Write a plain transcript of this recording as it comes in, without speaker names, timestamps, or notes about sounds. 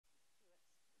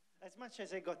As much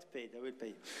as I got paid, I will pay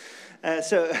you.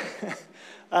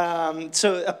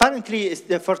 So apparently,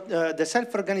 the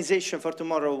self-organization for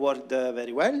tomorrow worked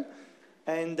very well.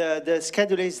 And the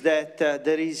schedule is that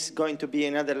there is going to be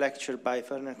another lecture by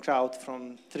Werner Kraut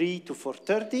from 3 to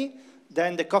 4:30.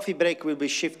 Then the coffee break will be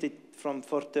shifted from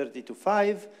 4:30 to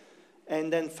 5.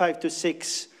 And then 5 to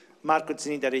 6, Marko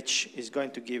Znidaric is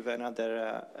going to give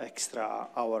another extra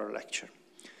hour lecture.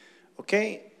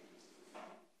 Okay?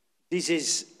 This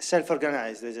is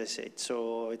self-organized, as I said,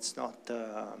 so it's not,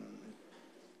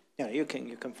 you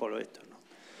can follow it or not.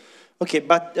 Okay,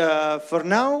 but for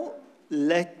now,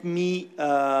 let me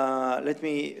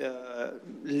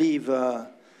leave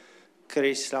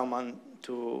Chris Laumann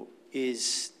to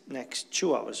his next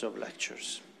 2 hours of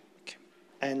lectures. Okay.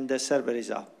 And the server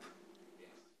is up.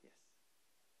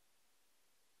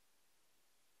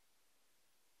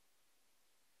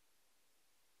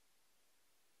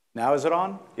 Now is it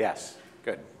on? Yes,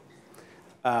 good.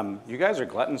 You guys are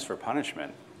gluttons for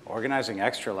punishment, organizing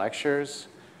extra lectures,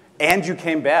 and you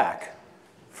came back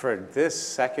for this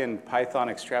second Python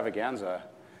extravaganza.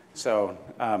 So,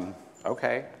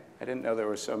 okay, I didn't know there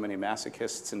were so many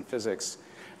masochists in physics.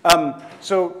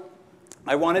 So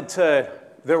I wanted to,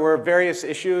 there were various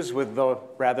issues with the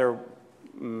rather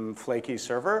flaky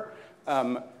server.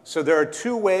 So there are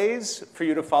 2 ways for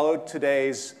you to follow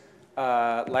today's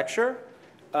lecture.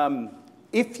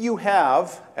 If you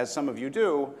have, as some of you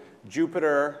do,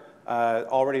 Jupyter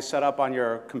already set up on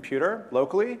your computer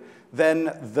locally,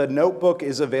 then the notebook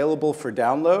is available for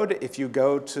download if you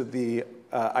go to the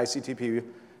ICTP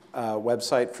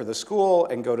website for the school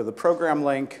and go to the program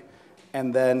link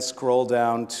and then scroll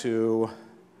down to,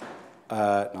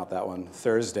 not that one,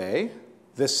 Thursday,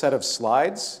 this set of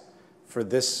slides for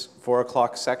this 4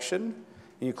 o'clock section.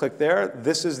 You click there.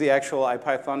 This is the actual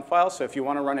IPython file. So if you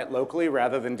want to run it locally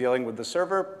rather than dealing with the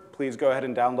server, please go ahead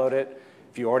and download it.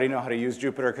 If you already know how to use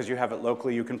Jupyter because you have it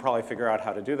locally, you can probably figure out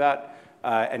how to do that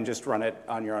and just run it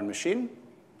on your own machine.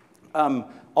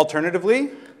 Alternatively,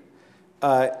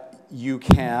 you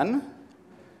can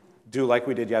do like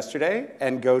we did yesterday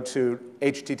and go to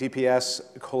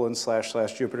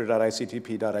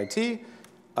https://jupyter.ictp.it,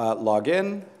 log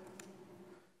in.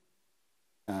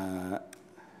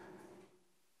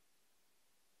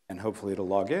 And hopefully it'll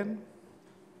log in.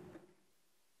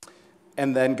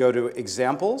 And then go to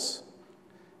Examples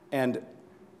and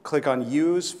click on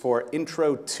Use for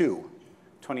Intro to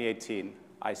 2018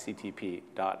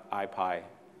 ICTP.ipynb.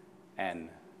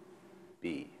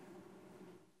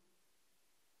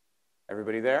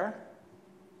 Everybody there?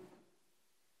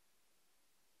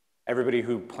 Everybody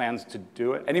who plans to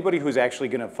do it? Anybody who's actually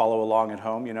going to follow along at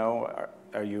home, you know,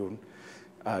 are you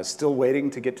still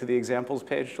waiting to get to the examples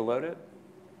page to load it?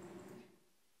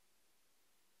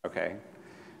 Okay,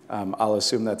 I'll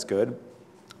assume that's good.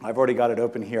 I've already got it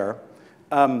open here.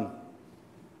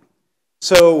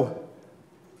 So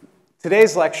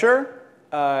today's lecture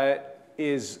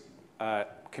is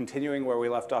continuing where we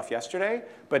left off yesterday,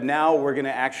 but now we're going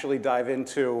to actually dive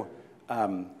into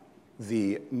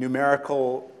the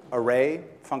numerical array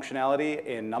functionality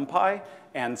in NumPy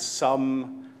and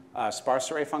some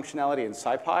sparse array functionality in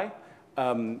SciPy.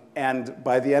 And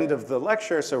by the end of the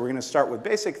lecture, so we're going to start with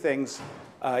basic things,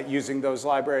 using those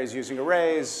libraries, using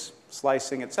arrays,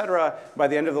 slicing, et cetera. By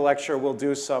the end of the lecture, we'll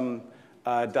do some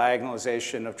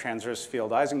diagonalization of transverse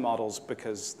field Ising models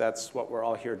because that's what we're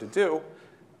all here to do,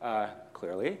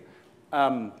 clearly,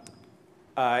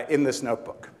 in this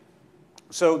notebook.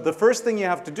 So the first thing you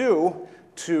have to do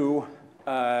to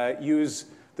use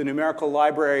the numerical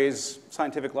libraries,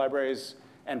 scientific libraries,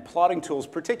 and plotting tools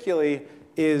particularly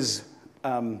is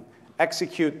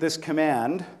execute this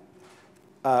command,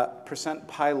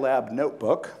 %pylab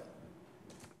notebook.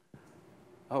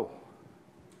 Oh,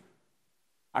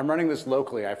 I'm running this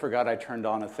locally. I forgot I turned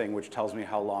on a thing which tells me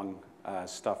how long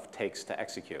stuff takes to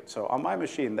execute. So on my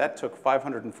machine, that took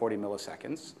 540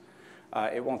 milliseconds.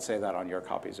 It won't say that on your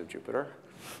copies of Jupyter.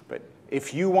 But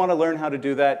if you want to learn how to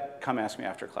do that, come ask me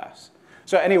after class.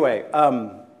 So anyway,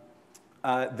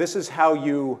 this is how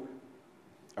you,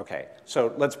 okay,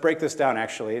 so let's break this down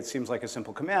actually. It seems like a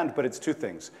simple command, but it's 2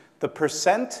 things. The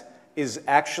 % is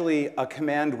actually a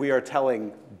command we are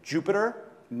telling Jupyter,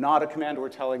 not a command we're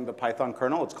telling the Python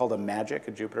kernel. It's called a magic,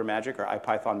 a Jupyter magic or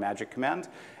IPython magic command.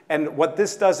 And what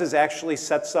this does is actually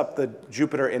sets up the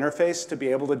Jupyter interface to be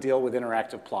able to deal with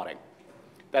interactive plotting.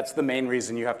 That's the main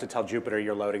reason you have to tell Jupyter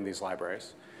you're loading these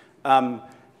libraries.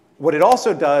 What it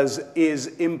also does is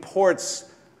imports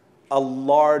a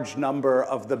large number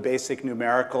of the basic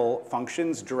numerical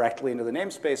functions directly into the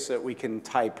namespace so that we can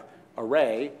type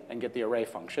array and get the array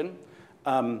function.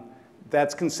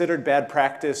 That's considered bad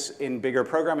practice in bigger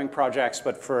programming projects,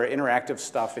 but for interactive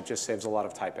stuff, it just saves a lot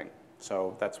of typing.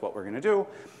 So that's what we're going to do.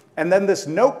 And then this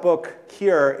notebook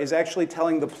here is actually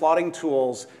telling the plotting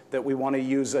tools that we want to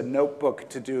use a notebook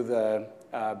to do the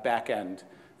back end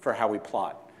for how we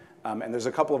plot. And there's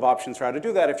a couple of options for how to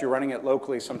do that. If you're running it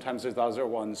locally, sometimes there's other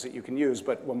ones that you can use.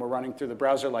 But when we're running through the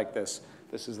browser like this,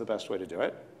 this is the best way to do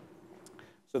it.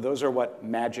 So those are what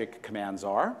magic commands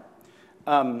are.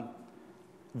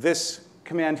 This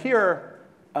command here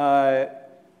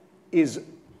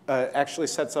actually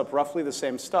sets up roughly the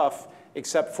same stuff,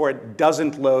 except for it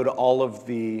doesn't load all of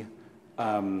the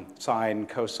sine,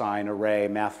 cosine, array,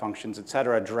 math functions, et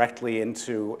cetera, directly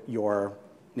into your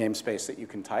namespace that you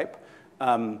can type.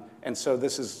 And so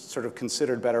this is sort of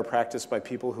considered better practice by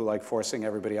people who like forcing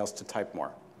everybody else to type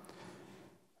more.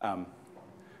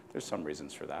 There's some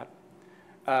reasons for that.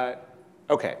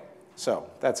 OK, so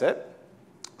that's it.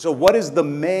 So what is the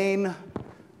main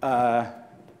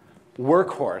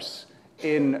workhorse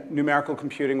in numerical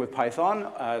computing with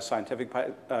Python, scientific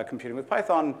computing with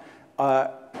Python,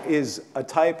 is a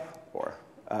type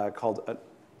called a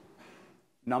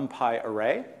NumPy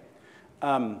array.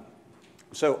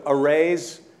 So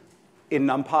arrays in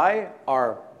NumPy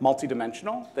are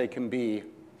multidimensional. They can be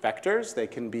vectors. They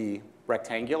can be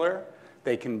rectangular.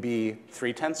 They can be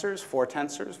 3 tensors, 4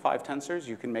 tensors, 5 tensors.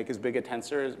 You can make as big a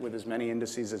tensor with as many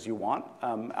indices as you want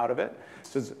out of it,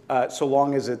 so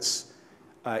long as it's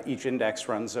each index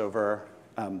runs over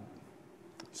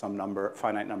some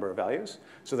finite number of values.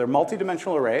 So they're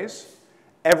multidimensional arrays.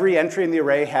 Every entry in the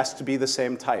array has to be the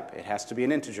same type. It has to be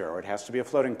an integer, or it has to be a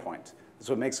floating point. That's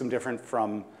what makes them different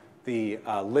from the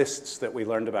lists that we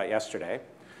learned about yesterday.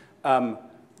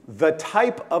 The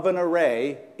type of an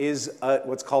array is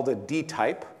what's called a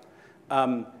D-type.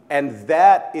 And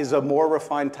that is a more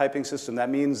refined typing system. That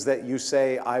means that you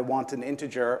say, I want an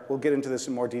integer, we'll get into this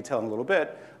in more detail in a little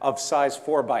bit, of size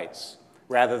 4 bytes,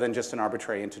 rather than just an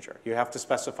arbitrary integer. You have to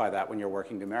specify that when you're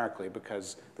working numerically,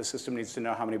 because the system needs to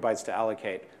know how many bytes to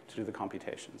allocate to do the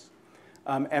computations.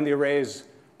 And the arrays,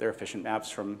 they're efficient maps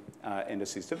from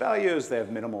indices to values. They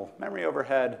have minimal memory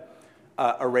overhead.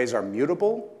 Arrays are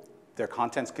mutable. Their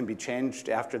contents can be changed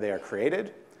after they are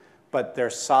created. But their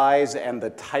size and the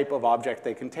type of object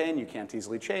they contain, you can't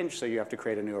easily change. So you have to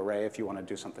create a new array if you want to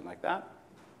do something like that.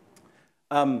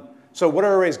 So what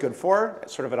are arrays good for,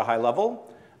 sort of at a high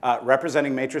level?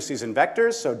 Representing matrices and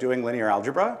vectors, so doing linear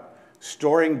algebra.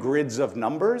 Storing grids of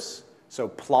numbers, so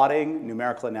plotting,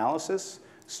 numerical analysis.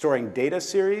 Storing data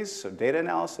series, so data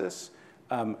analysis.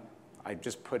 I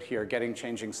just put here getting,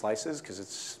 changing slices, because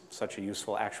it's such a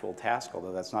useful actual task,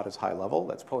 although that's not as high level.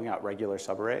 That's pulling out regular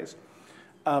subarrays.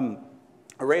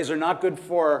 Arrays are not good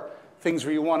for things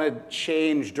where you want to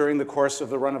change during the course of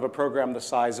the run of a program the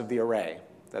size of the array.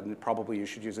 Then probably you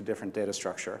should use a different data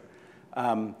structure.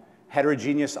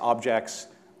 Heterogeneous objects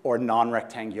or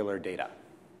non-rectangular data.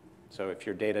 So if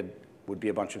your data would be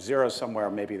a bunch of zeros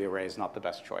somewhere, maybe the array is not the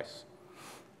best choice.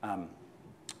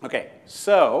 OK,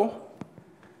 so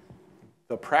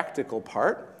the practical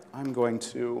part, I'm going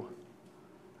to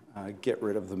get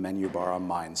rid of the menu bar on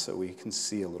mine so we can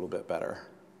see a little bit better.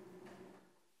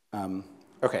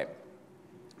 OK,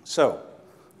 so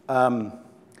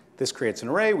this creates an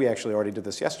array. We actually already did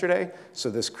this yesterday. So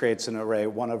this creates an array,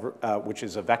 which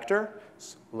is a vector,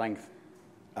 length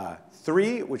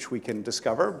 3, which we can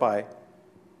discover by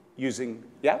using,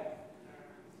 yeah?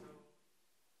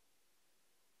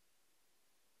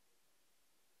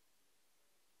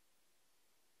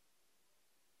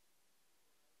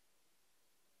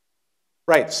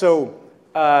 Right, so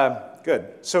good.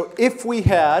 So if we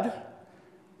had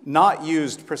not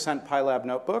used %pylab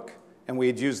notebook, and we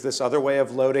had used this other way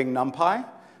of loading NumPy,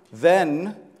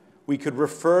 then we could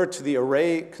refer to the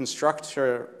array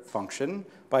constructor function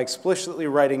by explicitly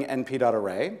writing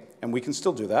np.array, and we can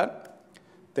still do that.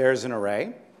 There's an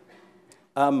array.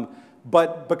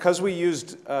 But because we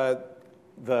used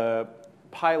the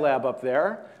pylab up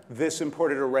there, this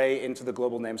imported array into the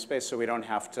global namespace, so we don't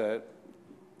have to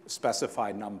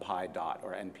specify numpy dot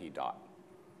or np dot.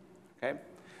 Okay?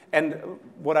 And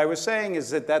what I was saying is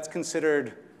that that's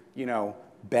considered,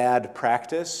 bad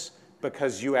practice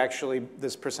because you actually,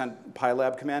 this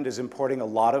 %pylab command is importing a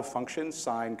lot of functions,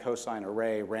 sine, cosine,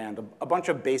 array, rand, a bunch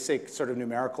of basic sort of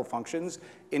numerical functions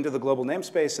into the global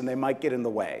namespace, and they might get in the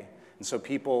way. And so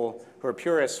people who are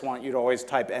purists want you to always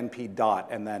type np dot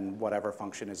and then whatever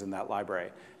function is in that library.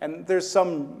 And there's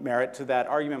some merit to that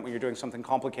argument when you're doing something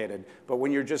complicated. But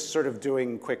when you're just sort of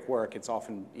doing quick work, it's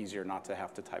often easier not to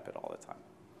have to type it all the time.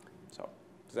 So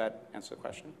does that answer the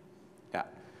question? Yeah.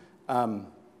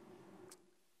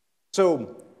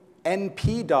 So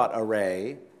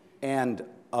np.array and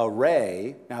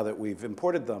array, now that we've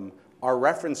imported them, are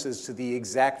references to the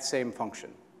exact same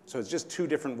function. So it's just two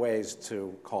different ways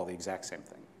to call the exact same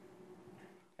thing.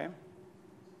 Okay?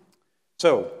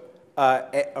 So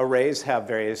arrays have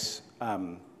various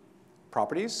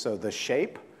properties. So the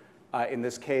shape, in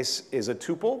this case, is a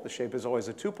tuple. The shape is always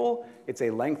a tuple. It's a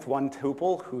length 1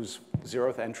 tuple whose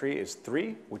 0th entry is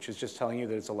 3, which is just telling you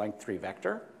that it's a length 3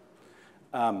 vector.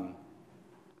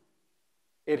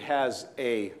 It has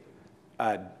a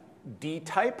D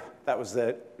type. That was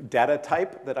the data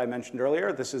type that I mentioned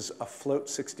earlier. This is a float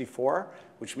 64,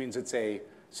 which means it's a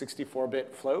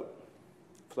 64-bit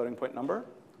floating point number.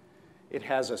 It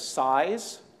has a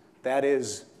size. That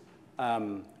is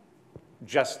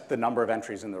just the number of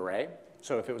entries in the array.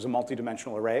 So if it was a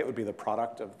multi-dimensional array, it would be the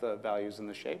product of the values in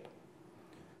the shape.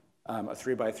 A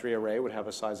 3x3 array would have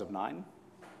a size of 9.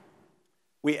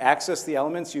 We access the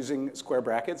elements using square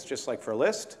brackets, just like for a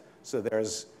list. So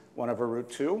there's 1 over root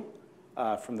 2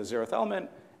 from the 0th element.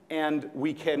 And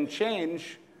we can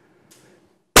change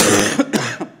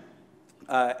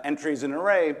entries in an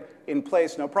array in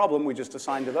place, no problem. We just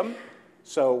assign to them.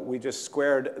 So we just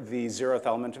squared the 0th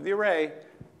element of the array.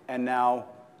 And now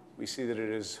we see that it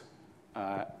is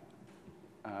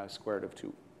square root of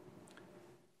 2.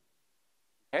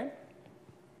 OK?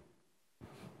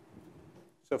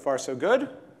 So far, so good.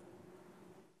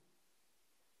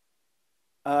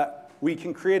 We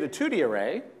can create a 2D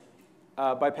array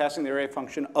by passing the array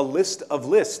function a list of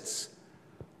lists.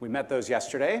 We met those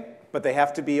yesterday, but they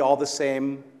have to be all the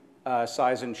same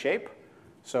size and shape.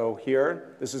 So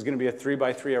here, this is going to be a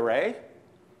 3x3 array,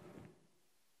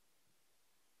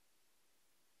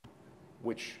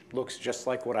 which looks just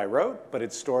like what I wrote, but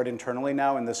it's stored internally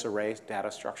now in this array data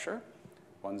structure,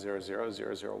 1, 0, 0,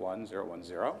 0, 0, 1, 0, 1,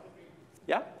 0.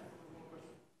 Yeah?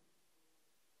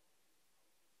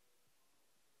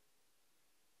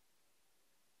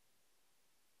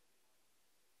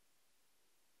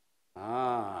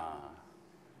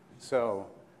 So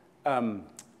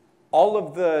all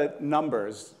of the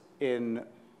numbers in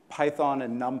Python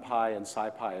and NumPy and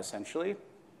SciPy, essentially,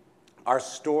 are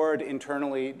stored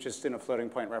internally just in a floating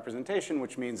point representation,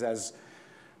 which means as,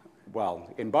 well,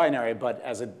 in binary, but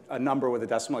as a number with a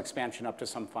decimal expansion up to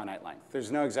some finite length.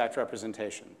 There's no exact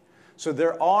representation. So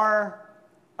there are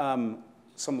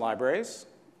some libraries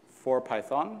for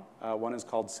Python. One is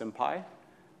called SymPy,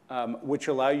 which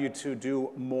allow you to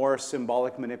do more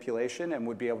symbolic manipulation and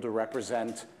would be able to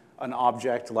represent an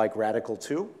object like radical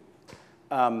 2.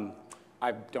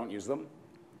 I don't use them.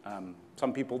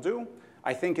 Some people do.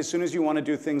 I think as soon as you want to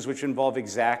do things which involve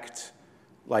exact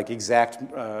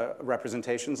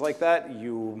representations like that,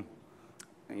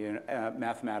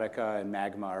 Mathematica and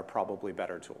Magma are probably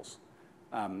better tools.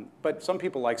 But some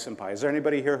people like SymPy. Is there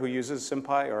anybody here who uses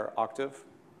SymPy or Octave?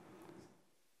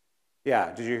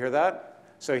 Yeah, did you hear that?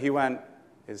 So he went,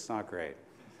 it's not great,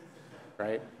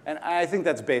 right? And I think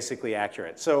that's basically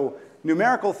accurate. So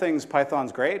numerical things,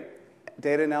 Python's great.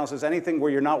 Data analysis, anything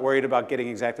where you're not worried about getting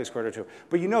exactly square root of 2.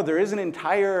 But you know, there is an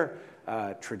entire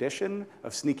tradition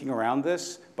of sneaking around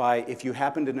this by, if you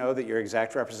happen to know that your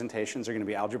exact representations are going to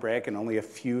be algebraic and only a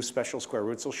few special square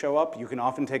roots will show up, you can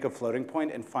often take a floating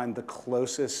point and find the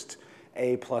closest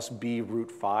a plus b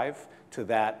root 5 to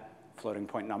that floating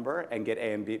point number and get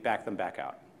a and b, back them back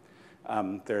out.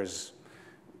 There's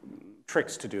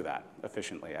tricks to do that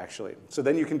efficiently, actually. So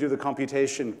then you can do the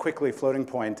computation quickly, floating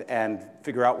point, and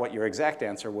figure out what your exact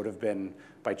answer would have been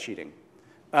by cheating.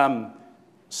 And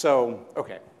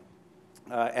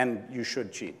you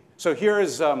should cheat. So here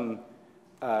is the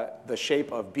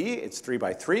shape of B. It's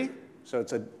 3x3. So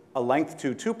it's a length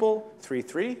 2 tuple, 3,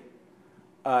 3.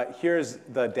 Here's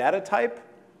the data type.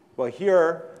 Well,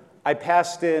 here I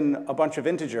passed in a bunch of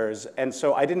integers, and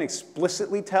so I didn't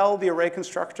explicitly tell the array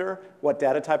constructor what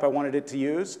data type I wanted it to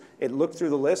use. It looked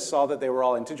through the list, saw that they were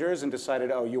all integers, and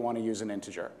decided, oh, you want to use an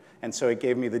integer. And so it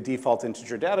gave me the default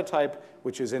integer data type,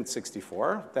 which is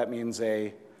int64. That means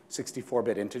a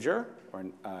 64-bit integer, or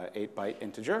an 8-byte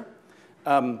integer.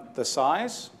 The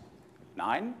size,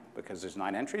 9, because there's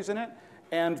 9 entries in it.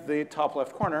 And the top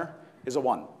left corner is a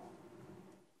 1.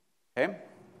 Okay?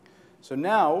 So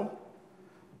now,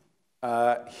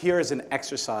 here is an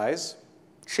exercise.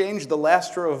 Change the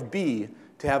last row of B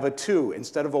to have a 2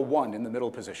 instead of a 1 in the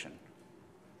middle position.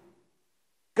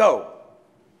 Go.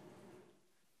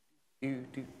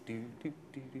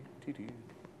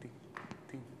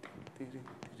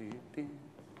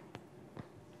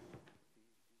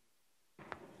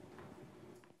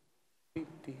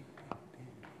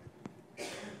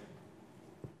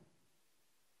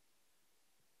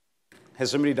 Has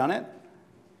somebody done it?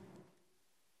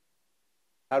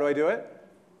 How do I do it?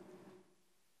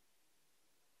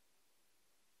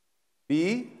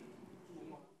 B,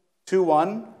 2,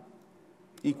 1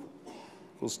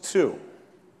 equals 2.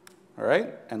 All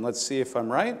right, and let's see if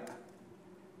I'm right.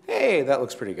 Hey, that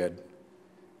looks pretty good.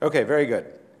 Okay, very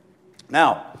good.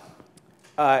 Now,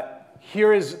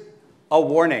 here is a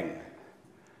warning.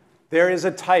 There is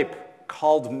a type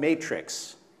called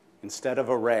matrix instead of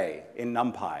array in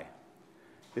NumPy.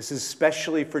 This is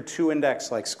especially for two-index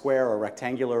like square or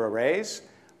rectangular arrays,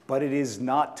 but it is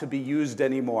not to be used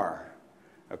anymore,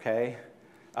 okay?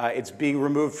 It's being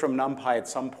removed from NumPy at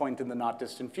some point in the not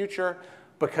distant future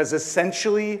because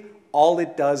essentially all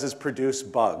it does is produce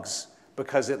bugs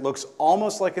because it looks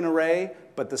almost like an array,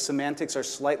 but the semantics are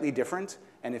slightly different.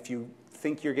 And if you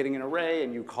think you're getting an array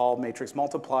and you call matrix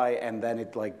multiply and then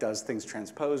it like does things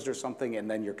transposed or something and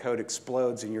then your code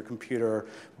explodes and your computer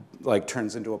like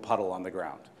turns into a puddle on the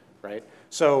ground, right?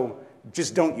 So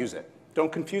just don't use it.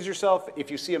 Don't confuse yourself. If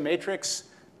you see a matrix,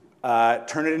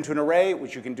 turn it into an array,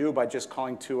 which you can do by just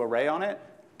calling toArray on it.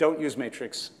 Don't use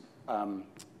matrix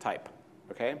type,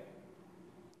 okay?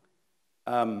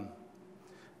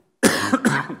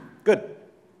 Good.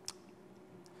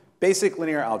 Basic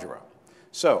linear algebra.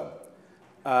 So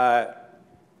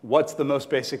what's the most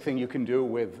basic thing you can do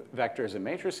with vectors and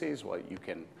matrices? Well, you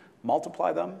can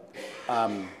multiply them.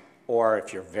 Or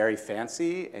if you're very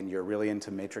fancy and you're really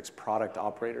into matrix product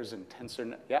operators and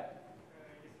tensor, yeah?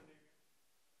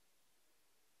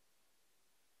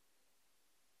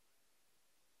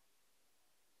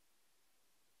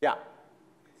 Yeah.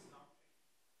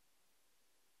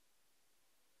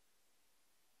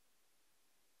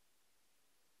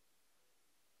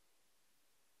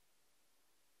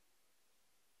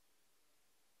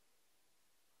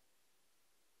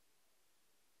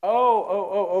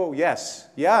 Oh, yes.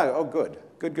 Yeah, oh, good.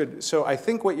 Good. So I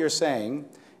think what you're saying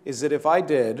is that if I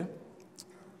did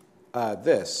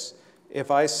this,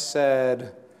 if I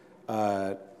said,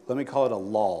 let me call it a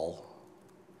lol,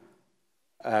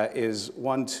 is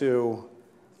 1, 2,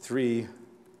 3,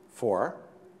 4,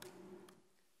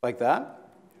 like that,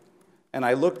 and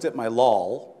I looked at my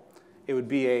lol, it would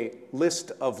be a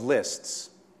list of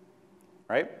lists,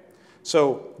 right?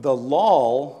 So the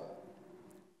lol,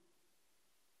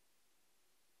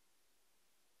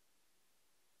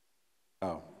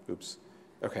 oh, oops.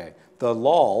 Okay, the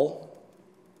lol,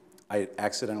 I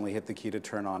accidentally hit the key to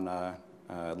turn on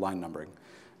line numbering.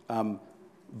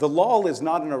 The lol is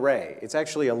not an array. It's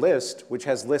actually a list which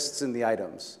has lists in the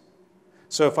items.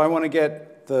 So if I want to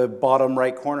get the bottom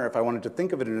right corner, if I wanted to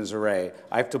think of it as an array,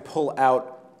 I have to pull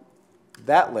out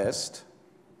that list,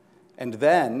 and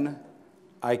then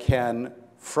I can,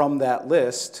 from that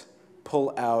list,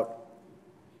 pull out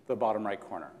the bottom right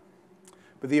corner.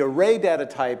 But the array data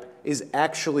type is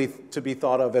actually to be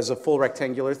thought of as a full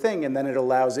rectangular thing, and then it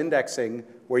allows indexing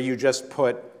where you just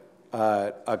put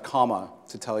a comma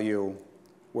to tell you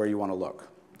where you want to look.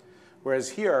 Whereas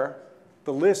here,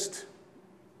 the list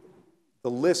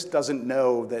doesn't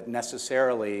know that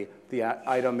necessarily the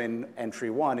item in entry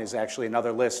 1 is actually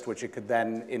another list which it could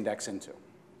then index into.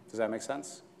 Does that make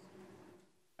sense?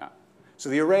 Yeah. So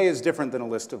the array is different than a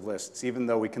list of lists, even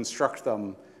though we construct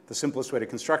them. The simplest way to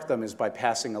construct them is by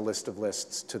passing a list of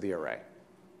lists to the array.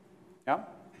 Yeah?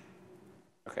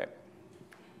 Okay.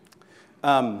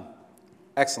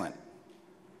 Excellent.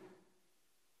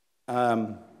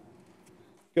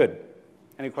 Good.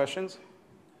 Any questions?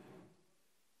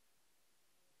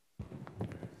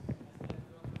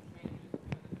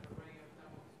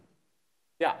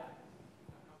 Yeah.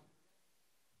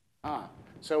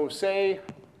 So say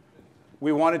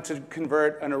we wanted to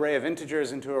convert an array of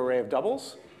integers into an array of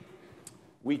doubles.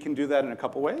 We can do that in a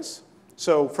couple ways.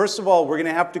 So first of all, we're going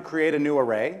to have to create a new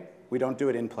array. We don't do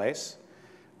it in place.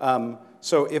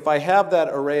 So if I have that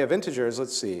array of integers,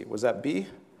 let's see, was that B?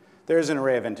 There's an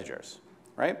array of integers,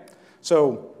 right?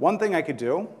 So one thing I could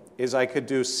do is I could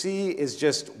do C is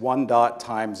just 1 dot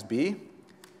times B,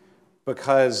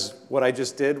 because what I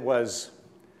just did was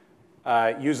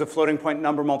use a floating point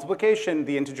number multiplication.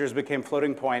 The integers became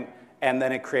floating point, and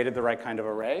then it created the right kind of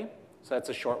array. So that's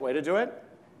a short way to do it.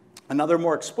 Another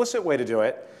more explicit way to do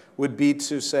it would be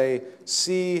to say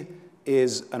C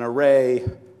is an array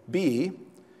B,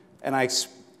 and I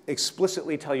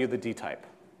explicitly tell you the D type.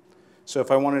 So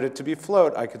if I wanted it to be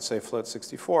float, I could say float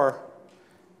 64,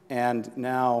 and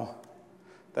now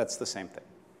that's the same thing,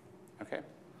 okay?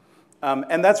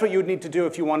 And that's what you would need to do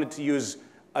if you wanted to use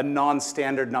a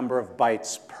non-standard number of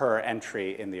bytes per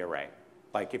entry in the array.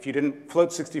 Like if you didn't,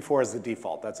 float 64 is the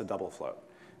default, that's a double float.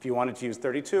 If you wanted to use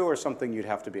 32 or something, you'd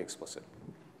have to be explicit.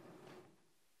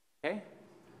 Okay?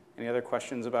 Any other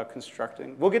questions about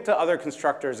constructing? We'll get to other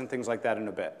constructors and things like that in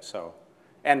a bit, so,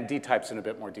 and D types in a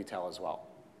bit more detail as well.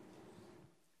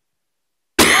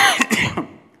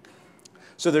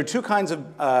 So there are two kinds of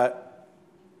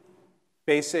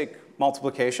basic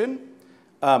multiplication.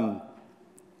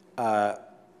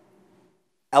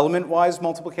 Element-wise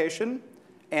multiplication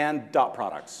and dot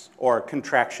products, or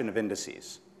contraction of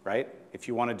indices, right? If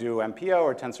you want to do MPO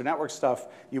or tensor network stuff,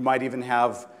 you might even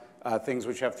have things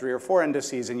which have 3 or 4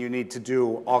 indices, and you need to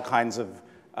do all kinds of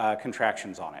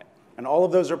contractions on it. And all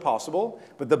of those are possible,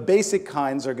 but the basic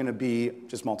kinds are going to be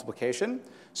just multiplication.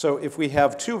 So if we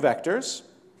have 2 vectors,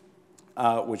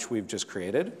 which we've just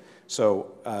created,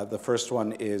 so the first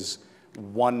one is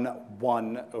 1,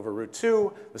 1 over root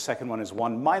 2. The second one is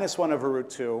 1 minus 1 over root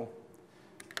 2,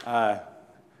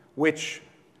 which,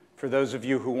 for those of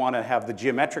you who want to have the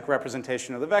geometric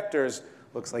representation of the vectors,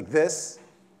 looks like this,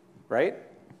 right?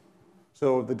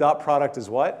 So the dot product is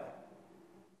what?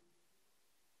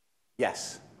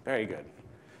 Yes, very good.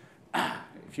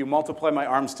 If you multiply my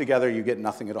arms together, you get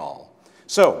nothing at all.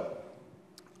 So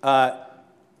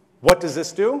what does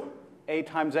this do? A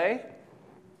times A?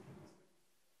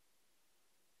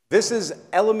 This is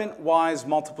element-wise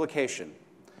multiplication.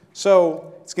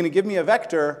 So it's going to give me a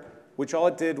vector, which all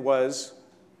it did was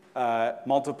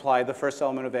multiply the first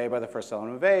element of A by the first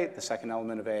element of A, the second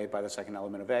element of A by the second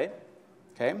element of A.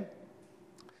 Okay?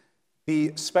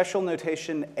 The special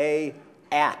notation A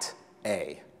at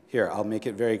A. Here, I'll make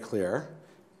it very clear.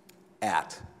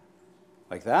 At.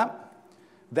 Like that.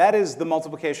 That is the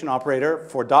multiplication operator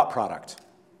for dot product.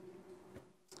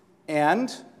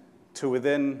 And to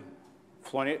within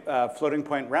floating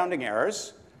point rounding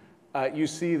errors, you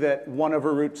see that 1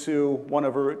 over root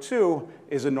 2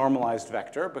 is a normalized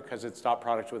vector because its dot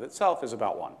product with itself is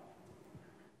about 1.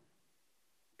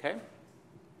 Okay?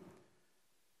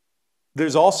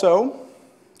 There's also,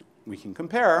 we can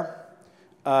compare,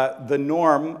 the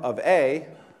norm of A,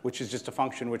 which is just a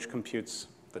function which computes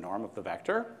the norm of the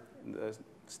vector, the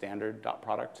standard dot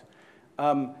product.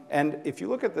 And if you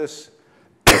look at this,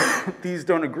 these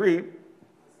don't agree.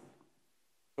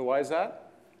 So why is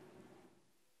that?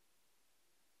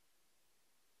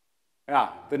 Yeah,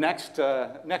 the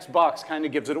next box kind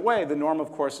of gives it away. The norm,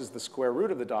 of course, is the square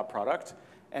root of the dot product.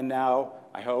 And now,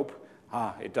 I hope,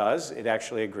 it does. It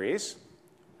actually agrees,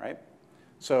 right?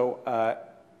 So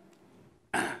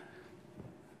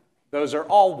those are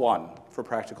all 1 for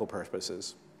practical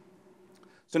purposes.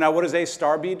 So now what does A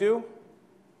star B do?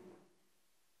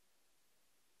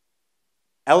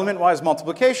 Element-wise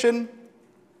multiplication,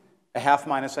 a half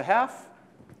minus a half,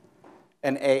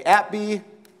 and A at B,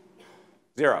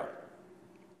 0.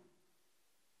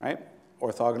 Right?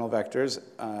 Orthogonal vectors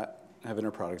have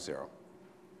inner product 0.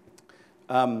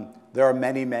 There are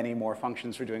many, many more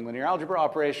functions for doing linear algebra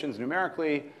operations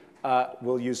numerically.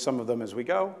 We'll use some of them as we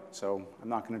go, so I'm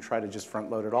not going to try to just front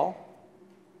load it all.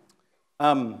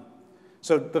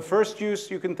 So the first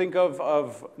use you can think of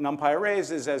NumPy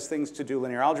arrays is as things to do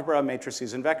linear algebra,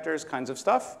 matrices and vectors, kinds of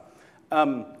stuff.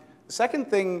 The second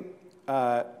thing,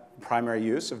 primary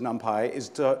use of NumPy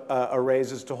is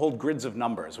arrays is to hold grids of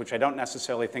numbers, which I don't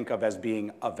necessarily think of as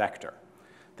being a vector.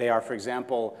 They are, for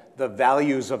example, the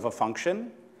values of a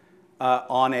function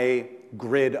on a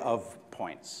grid of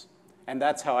points. And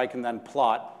that's how I can then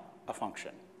plot a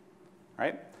function,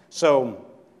 right? So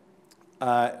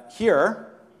here,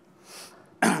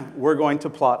 we're going to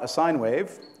plot a sine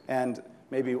wave, and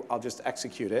maybe I'll just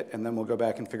execute it, and then we'll go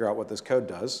back and figure out what this code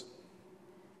does.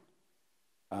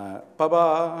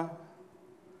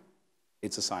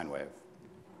 It's a sine wave.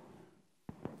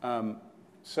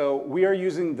 So we are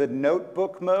using the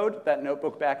notebook mode, that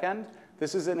notebook backend.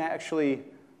 This isn't actually,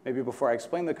 maybe before I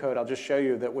explain the code, I'll just show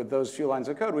you that with those few lines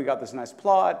of code, we got this nice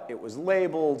plot. It was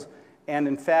labeled. And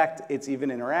in fact, it's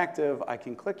even interactive. I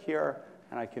can click here,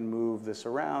 and I can move this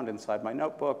around inside my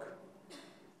notebook.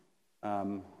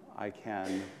 I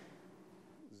can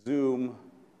zoom.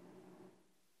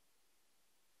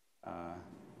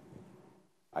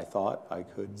 I thought I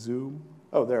could zoom.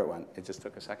 Oh, there it went. It just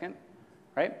took a second,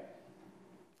 right?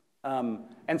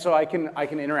 And so I can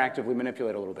interactively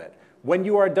manipulate a little bit. When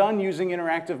you are done using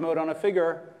interactive mode on a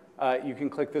figure, you can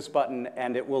click this button,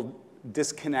 and it will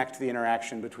disconnect the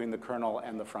interaction between the kernel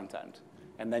and the front end.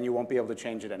 And then you won't be able to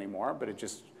change it anymore, but it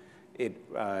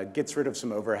gets rid of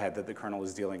some overhead that the kernel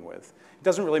is dealing with. It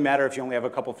doesn't really matter if you only have a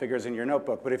couple figures in your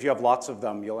notebook, but if you have lots of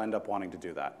them, you'll end up wanting to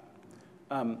do that.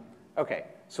 OK,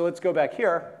 so let's go back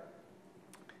here.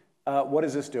 What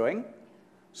is this doing?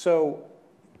 So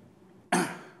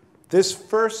this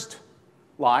first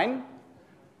line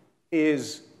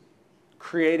is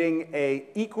creating an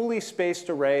equally spaced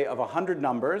array of 100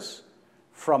 numbers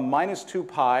from -2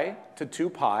 pi to 2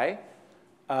 pi,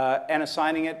 and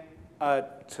assigning it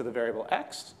to the variable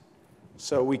x.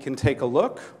 So we can take a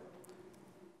look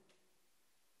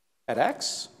at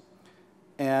x.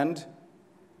 And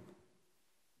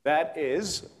that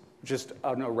is just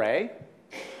an array,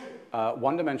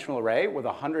 one-dimensional array with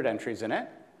 100 entries in it.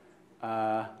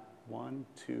 1,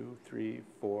 2, 3,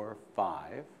 4,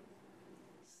 5,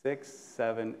 6,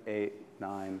 7, 8,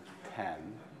 9, 10,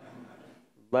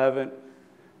 11.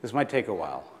 This might take a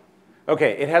while.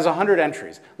 OK, it has 100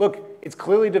 entries. Look, it's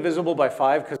clearly divisible by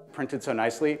 5 because it's printed so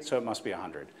nicely, so it must be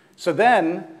 100. So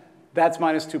then that's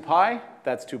minus 2 pi,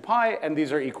 that's 2 pi, and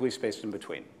these are equally spaced in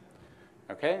between.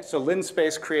 OK, so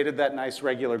linspace created that nice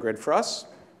regular grid for us.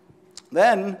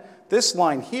 Then this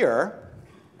line here,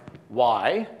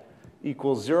 y,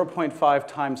 equals 0.5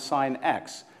 times sine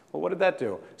x. Well, what did that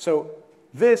do? So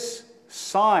this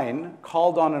sine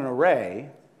called on an array,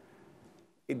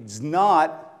 it's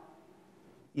not,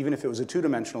 even if it was a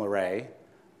two-dimensional array,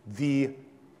 the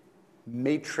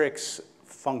matrix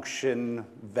function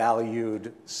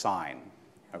valued sine,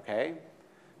 okay?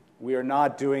 We are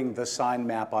not doing the sine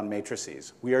map on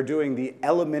matrices. We are doing the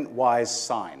element-wise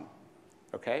sine,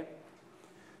 okay?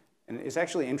 And it's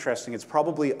actually interesting. It's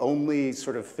probably only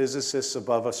sort of physicists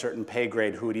above a certain pay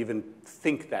grade who would even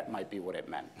think that might be what it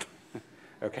meant,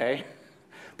 okay?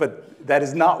 But that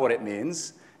is not what it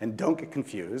means. And don't get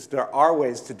confused. There are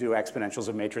ways to do exponentials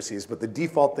of matrices, but the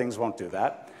default things won't do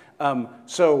that.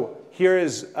 So here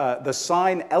is the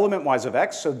sine element-wise of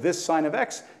x. So this sine of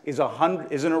x is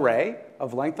an array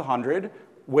of length 100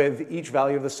 with each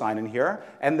value of the sine in here.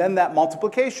 And then that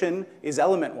multiplication is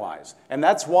element-wise. And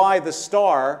that's why the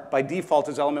star, by default,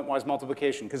 is element-wise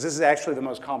multiplication, because this is actually the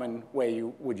most common way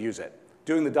you would use it.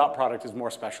 Doing the dot product is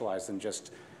more specialized than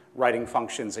just writing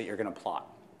functions that you're going to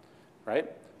plot,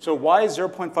 right? So y is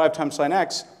 0.5 times sine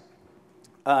x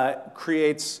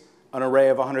creates an array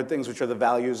of 100 things, which are the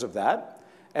values of that.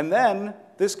 And then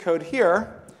this code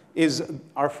here is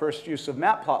our first use of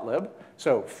matplotlib.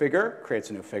 So figure creates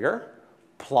a new figure.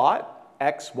 Plot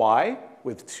x, y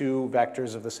with two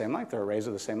vectors of the same length, or arrays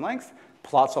of the same length.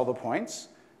 Plots all the points.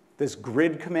 This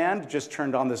grid command just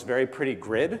turned on this very pretty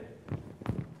grid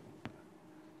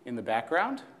in the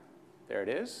background. There it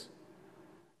is.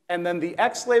 And then the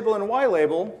x label and y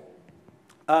label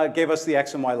gave us the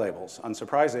x and y labels.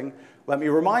 Unsurprising. Let me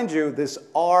remind you, this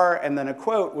r and then a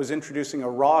quote was introducing a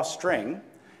raw string.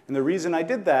 And the reason I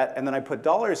did that, and then I put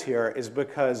dollars here, is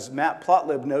because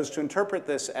matplotlib knows to interpret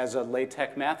this as a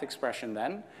LaTeX math expression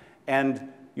then.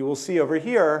 And you will see over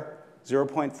here,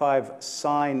 0.5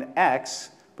 sine x,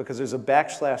 because there's a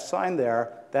backslash sign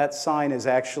there. That sign is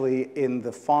actually in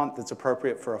the font that's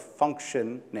appropriate for a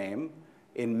function name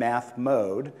in math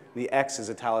mode. The x is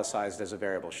italicized as a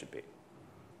variable should be,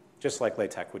 just like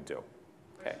LaTeX would do.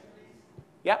 Okay.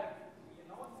 Yeah?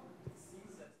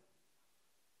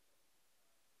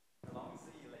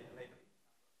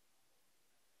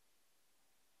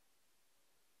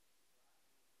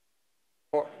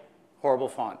 Horrible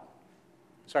font.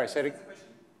 Sorry, say it again.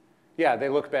 Yeah, they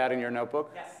look bad in your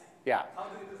notebook? Yes. Yeah. How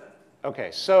do you do that?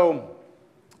 Okay, so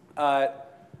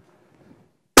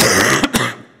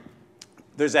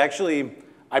there's actually,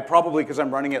 because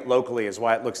I'm running it locally is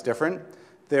why it looks different.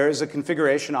 There is a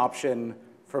configuration option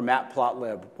for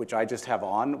matplotlib, which I just have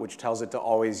on, which tells it to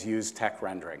always use tech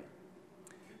rendering.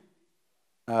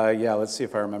 Yeah, let's see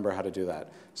if I remember how to do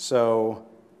that. So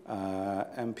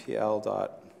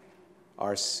mpl.rc,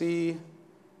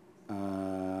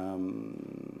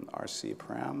 rc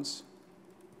params,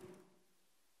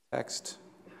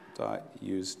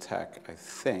 text.use tech, I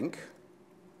think.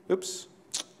 Oops,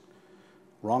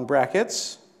 wrong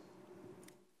brackets.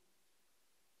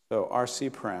 So rc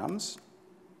params,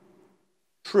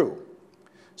 true.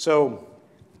 So,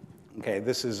 okay,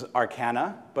 this is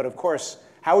arcana, but of course,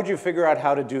 how would you figure out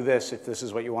how to do this if this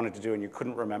is what you wanted to do and you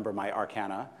couldn't remember my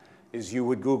arcana? Is you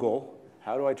would Google,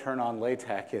 how do I turn on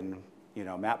LaTeX in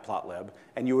matplotlib,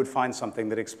 and you would find something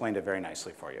that explained it very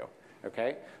nicely for you,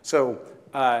 okay? So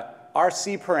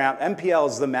RC param, MPL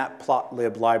is the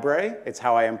matplotlib library. It's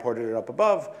how I imported it up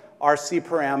above. RC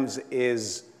params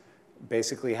is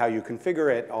basically how you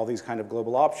configure it, all these kind of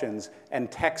global options,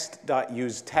 and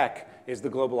text.useTech is the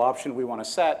global option we want to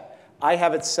set. I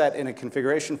have it set in a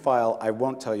configuration file. I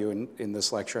won't tell you in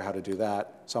this lecture how to do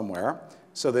that somewhere,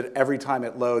 so that every time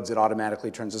it loads, it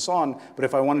automatically turns this on. But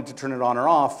if I wanted to turn it on or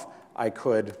off, I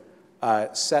could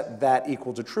set that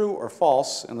equal to true or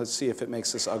false, and let's see if it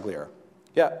makes this uglier.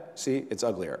 Yeah, see, it's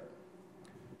uglier.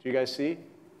 Do you guys see?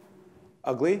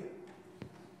 Ugly,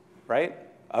 right?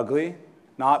 Ugly,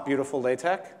 not beautiful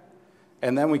LaTeX.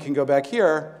 And then we can go back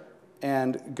here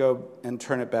and go and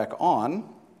turn it back on,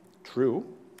 true,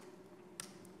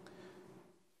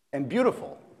 and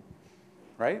beautiful,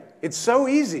 right? It's so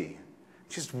easy.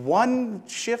 Just one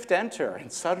shift enter,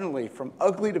 and suddenly from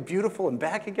ugly to beautiful and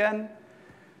back again?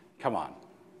 Come on.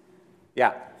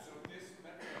 Yeah. So this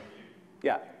method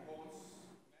Yeah. imports.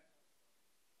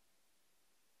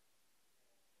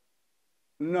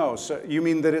 No, so you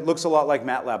mean that it looks a lot like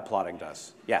MATLAB plotting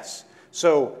does? Yes.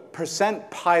 So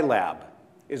 %pylab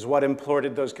is what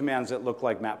imported those commands that look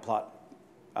like MATLAB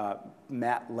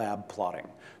plotting.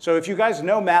 So if you guys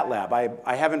know MATLAB,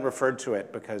 I haven't referred to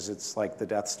it because it's like the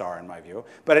Death Star in my view.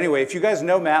 But anyway, if you guys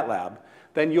know MATLAB,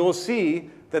 then you'll see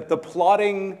that the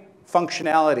plotting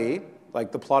functionality,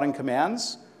 like the plotting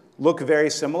commands, look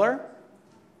very similar.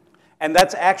 And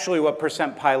that's actually what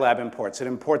 %pylab imports. It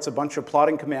imports a bunch of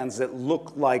plotting commands that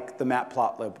look like the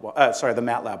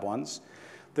MATLAB ones.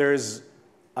 There's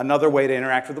another way to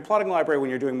interact with the plotting library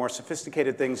when you're doing more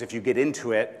sophisticated things if you get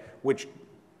into it, which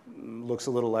looks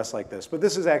a little less like this. But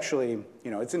this is actually,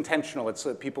 it's intentional. It's so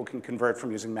that people can convert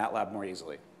from using MATLAB more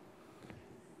easily.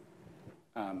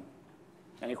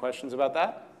 Any questions about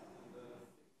that?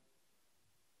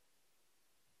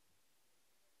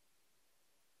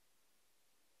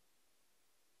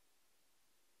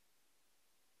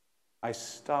 I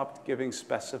stopped giving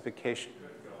specification.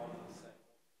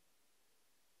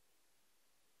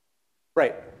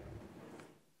 Right.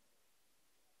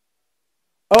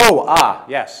 Oh,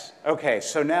 yes. OK,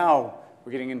 so now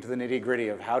we're getting into the nitty-gritty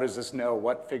of how does this know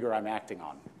what figure I'm acting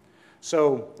on.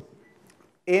 So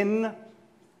in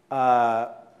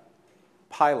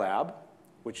Pylab,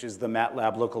 which is the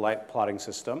MATLAB lookalike plotting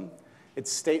system,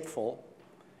 it's stateful.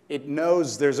 It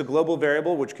knows there's a global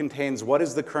variable which contains what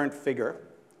is the current figure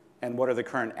and what are the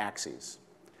current axes.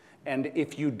 And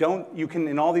if you don't, you can,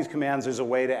 in all these commands, there's a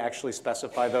way to actually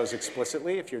specify those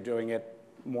explicitly if you're doing it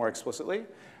more explicitly.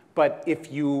 But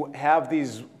if you have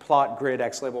these plot grid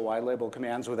x label, y label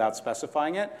commands without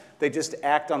specifying it, they just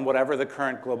act on whatever the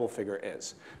current global figure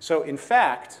is. So in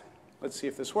fact, let's see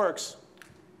if this works.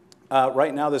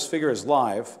 Right now, this figure is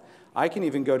live. I can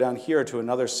even go down here to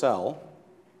another cell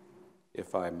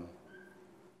if I'm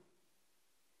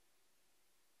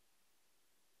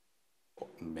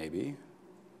maybe.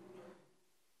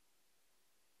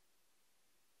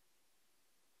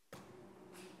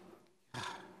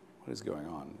 What is going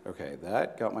on? OK,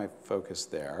 that got my focus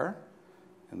there.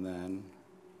 And then,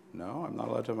 no, I'm not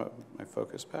allowed to have my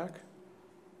focus back.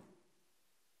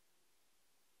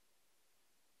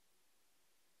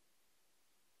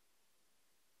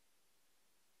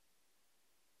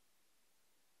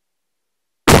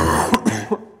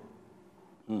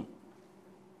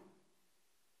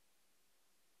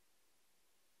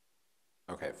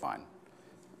 OK, fine.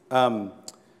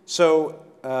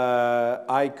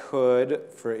 I could,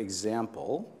 for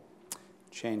example,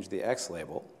 change the x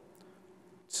label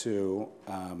to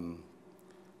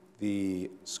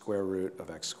the square root of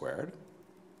x squared.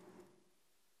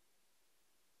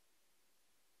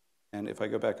 And if I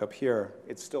go back up here,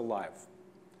 it's still live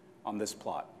on this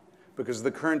plot, because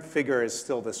the current figure is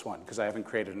still this one, because I haven't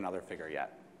created another figure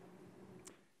yet.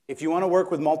 If you want to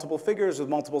work with multiple figures with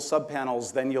multiple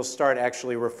subpanels, then you'll start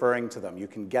actually referring to them. You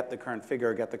can get the current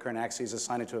figure, get the current axes,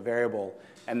 assign it to a variable,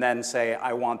 and then say,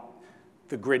 I want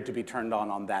the grid to be turned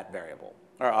on that variable,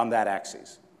 or on that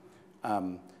axis.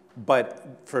 But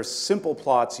for simple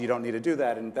plots, you don't need to do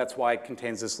that, and that's why it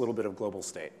contains this little bit of global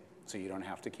state, so you don't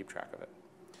have to keep track of it.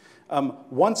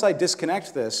 Once I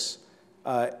disconnect this,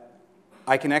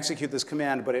 I can execute this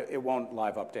command, but it won't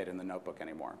live update in the notebook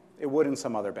anymore. It would in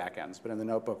some other backends, but in the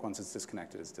notebook, once it's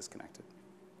disconnected, it's disconnected.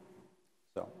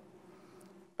 So,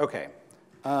 OK.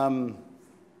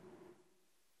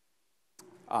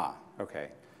 OK.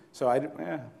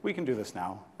 So we can do this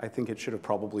now. I think it should have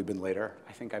probably been later.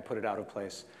 I think I put it out of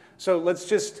place. So let's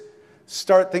just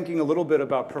start thinking a little bit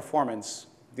about performance.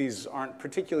 These aren't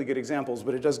particularly good examples,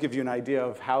 but it does give you an idea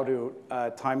of how to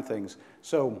time things.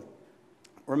 So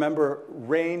remember,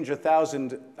 range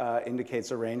 1,000 indicates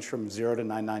a range from 0 to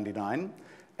 999.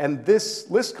 And this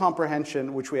list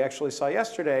comprehension, which we actually saw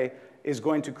yesterday, is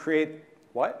going to create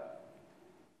what?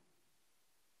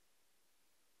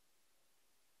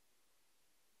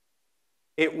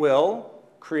 It will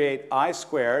create I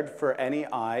squared for any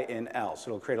I in L.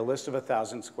 So it'll create a list of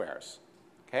 1,000 squares.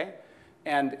 Okay?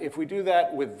 And if we do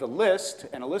that with the list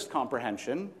and a list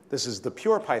comprehension, this is the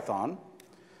pure Python,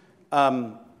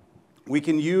 we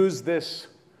can use this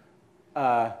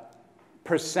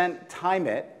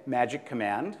 %timeit magic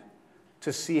command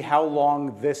to see how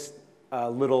long this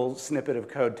little snippet of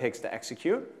code takes to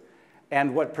execute.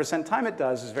 And what %timeit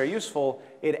does is very useful.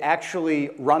 It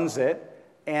actually runs it,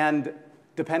 and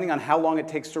depending on how long it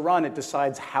takes to run, it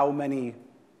decides how many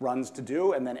runs to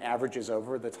do and then averages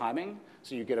over the timing.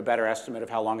 So you get a better estimate of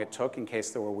how long it took in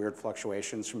case there were weird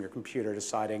fluctuations from your computer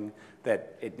deciding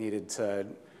that it needed to,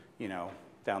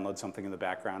 download something in the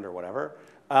background or whatever.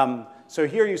 So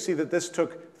here you see that this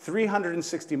took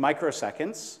 360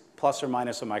 microseconds, plus or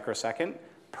minus a microsecond,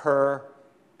 per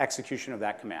execution of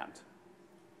that command.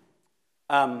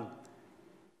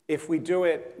 If we do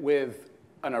it with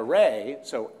an array,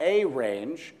 so a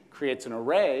range creates an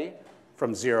array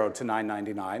from 0 to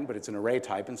 999, but it's an array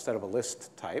type instead of a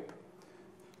list type.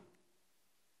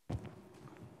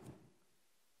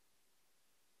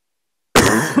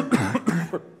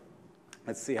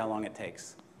 Let's see how long it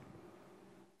takes.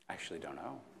 I actually don't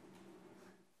know.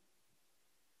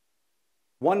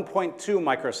 1.2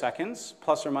 microseconds,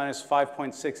 plus or minus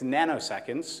 5.6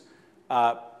 nanoseconds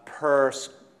per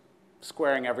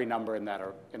squaring every number in that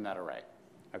array.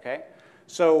 Okay?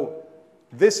 So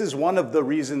this is one of the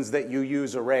reasons that you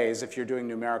use arrays if you're doing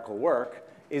numerical work,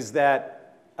 is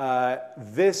that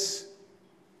this,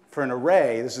 for an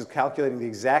array, this is calculating the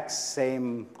exact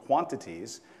same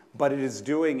quantities, but it is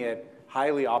doing it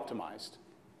highly optimized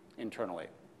internally.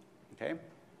 Okay?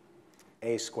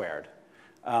 A squared.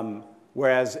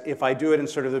 Whereas if I do it in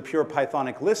sort of the pure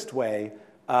Pythonic list way,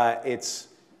 this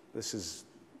is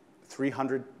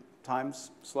 300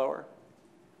 times slower.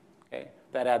 Okay,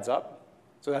 that adds up.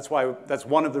 So that's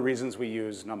one of the reasons we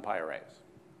use NumPy arrays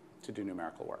to do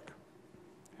numerical work.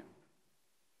 Okay.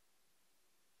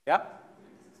 Yeah?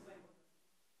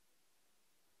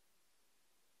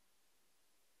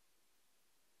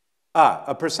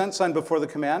 A percent sign before the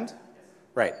command?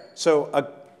 Right. So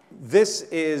this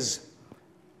is,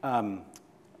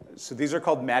 so these are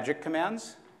called magic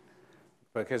commands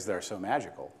because they're so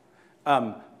magical.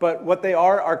 But what they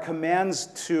are commands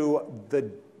to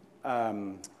the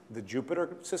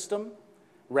Jupyter system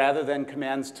rather than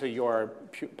commands to your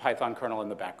Python kernel in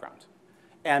the background.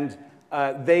 And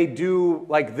they do,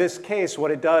 like this case,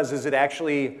 what it does is it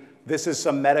actually, this is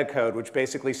some metacode which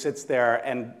basically sits there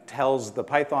and tells the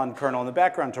Python kernel in the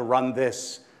background to run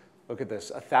this, look at this,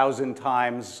 1,000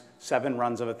 times, 7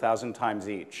 runs of 1,000 times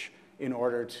each in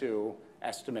order to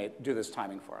do this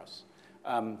timing for us.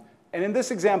 And in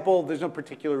this example, there's no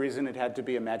particular reason it had to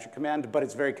be a magic command, but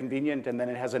it's very convenient, and then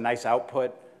it has a nice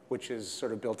output, which is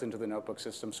sort of built into the notebook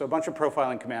system. So a bunch of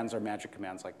profiling commands are magic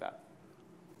commands like that.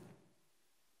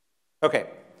 OK.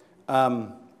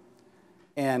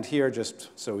 And here, just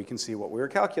so we can see what we were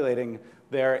calculating,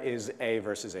 there is a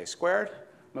versus a squared.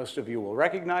 Most of you will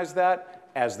recognize that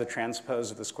as the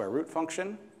transpose of the square root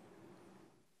function.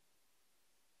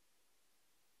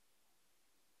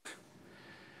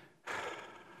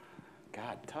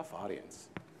 God, tough audience.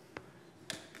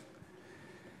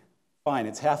 Fine,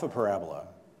 it's half a parabola.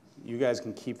 You guys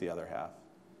can keep the other half.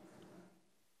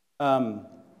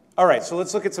 All right, so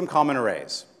let's look at some common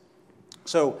arrays.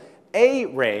 So a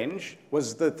range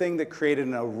was the thing that created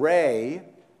an array,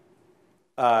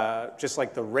 just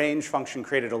like the range function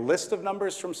created a list of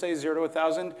numbers from, say, 0 to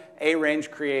 1,000. A range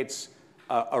creates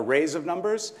arrays of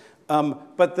numbers.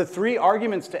 But the 3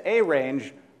 arguments to a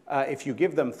range, if you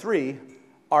give them 3,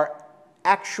 are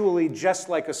actually just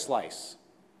like a slice.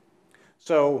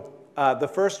 So the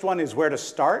first one is where to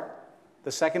start,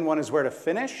 the second one is where to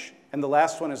finish, and the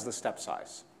last one is the step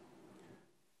size.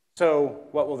 So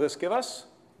what will this give us?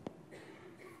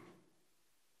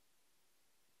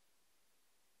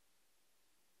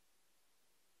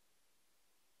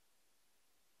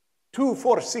 Two,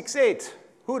 4, 6, 8.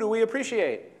 Who do we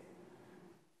appreciate?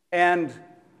 And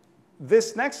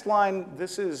this next line,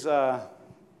 this is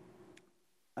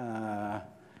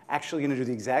actually going to do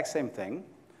the exact same thing.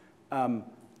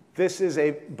 This is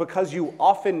because you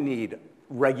often need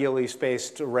regularly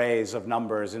spaced arrays of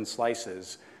numbers in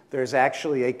slices, there's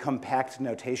actually a compact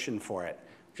notation for it,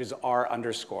 which is R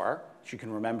underscore. As you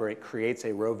can remember, it creates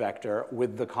a row vector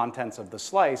with the contents of the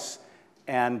slice,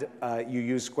 and you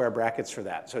use square brackets for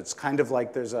that. So it's kind of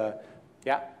like there's a,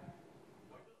 yeah?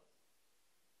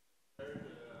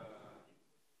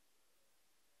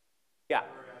 Yeah.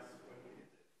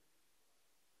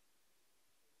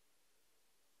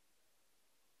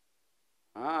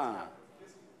 Ah.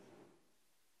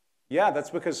 Yeah, that's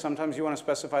because sometimes you want to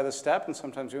specify the step, and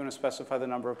sometimes you want to specify the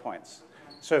number of points.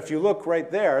 So if you look right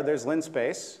there, there's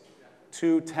linspace,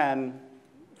 2, 10,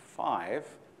 5.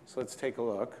 So let's take a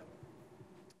look.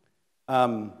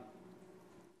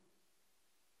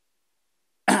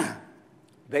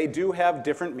 They do have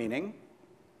different meaning.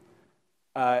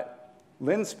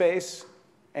 Linspace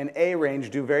and A range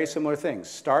do very similar things.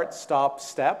 Start, stop,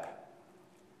 step.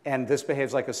 And this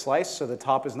behaves like a slice, so the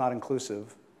top is not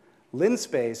inclusive.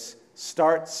 Linspace,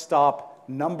 start, stop,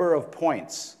 number of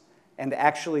points. And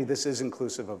actually, this is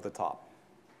inclusive of the top.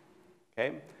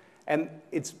 Okay? And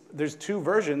there's two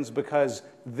versions because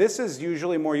this is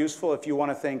usually more useful if you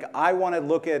want to think, I want to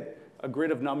look at a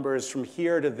grid of numbers from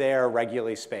here to there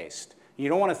regularly spaced. You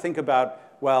don't want to think about,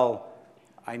 well,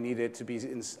 I need it to be,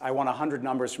 I want 100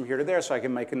 numbers from here to there so I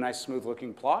can make a nice smooth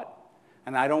looking plot.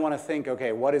 And I don't want to think,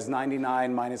 okay, what is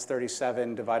 99 minus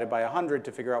 37 divided by 100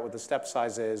 to figure out what the step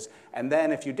size is? And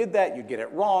then if you did that, you'd get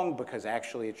it wrong because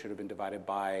actually it should have been divided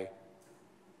by.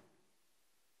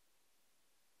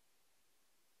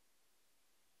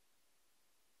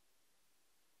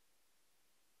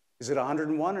 Is it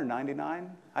 101 or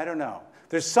 99? I don't know.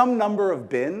 There's some number of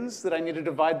bins that I need to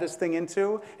divide this thing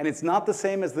into, and it's not the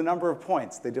same as the number of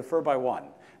points. They differ by 1.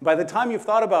 By the time you've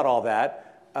thought about all that,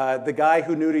 the guy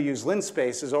who knew to use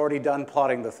linspace is already done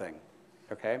plotting the thing.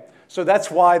 Okay? So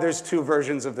that's why there's two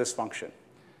versions of this function,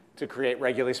 to create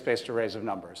regularly spaced arrays of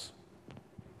numbers.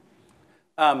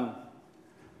 And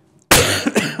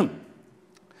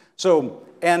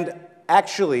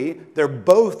actually, they're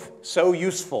both so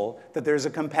useful that there's a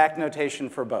compact notation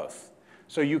for both.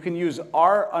 So you can use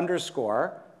R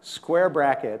underscore, square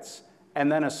brackets,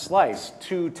 and then a slice,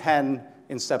 2, 10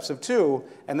 in steps of 2,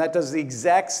 and that does the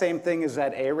exact same thing as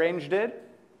that A range did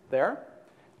there.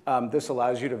 This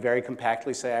allows you to very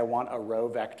compactly say, I want a row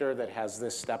vector that has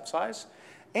this step size.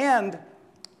 And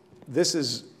this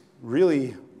is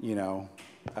really,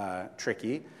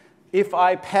 tricky. If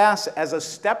I pass as a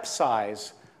step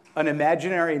size an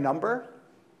imaginary number,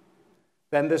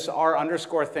 then this R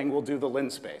underscore thing will do the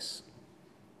linspace.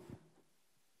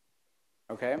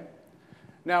 Okay?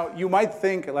 Now, you might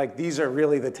think, like, these are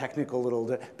really the technical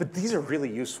little, but these are really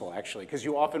useful, actually, because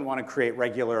you often want to create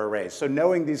regular arrays. So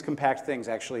knowing these compact things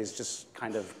actually is just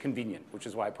kind of convenient, which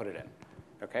is why I put it in.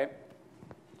 Okay?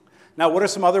 Now, what are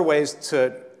some other ways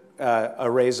to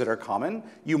arrays that are common?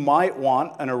 You might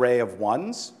want an array of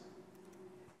 1s.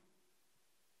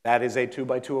 That is a 2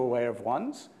 by 2 array of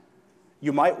 1s.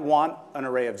 You might want an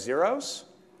array of 0s.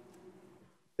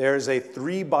 There's a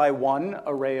 3 by 1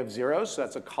 array of 0s, so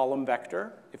that's a column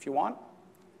vector if you want,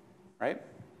 right?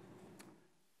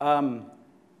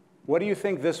 What do you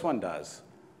think this one does?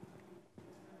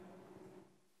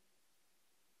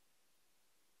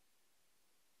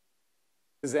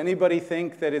 Does anybody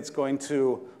think that it's going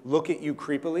to look at you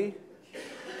creepily?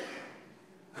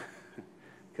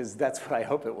 Because that's what I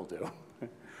hope it will do.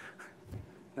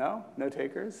 No? No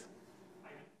takers?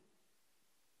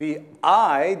 The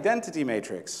identity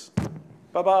matrix.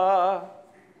 Ba-ba!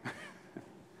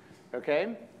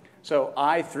 Okay? So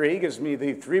I3 gives me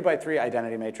the 3 by 3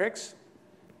 identity matrix.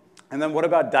 And then what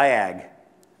about diag?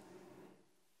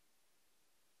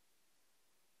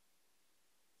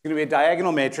 It's going to be a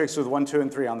diagonal matrix with 1, 2,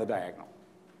 and 3 on the diagonal.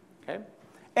 Okay?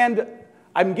 And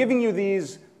I'm giving you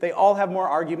these. They all have more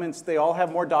arguments. They all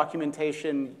have more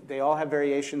documentation. They all have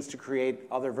variations to create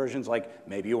other versions. Like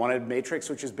maybe you want a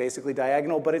matrix which is basically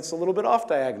diagonal, but it's a little bit off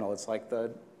diagonal. It's like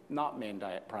the not main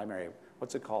primary.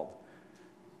 What's it called?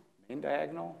 Main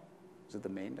diagonal? Is it the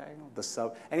main diagonal? The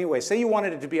sub? Anyway, say you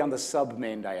wanted it to be on the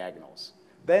sub-main diagonals.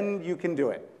 Then you can do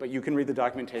it, but you can read the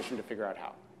documentation to figure out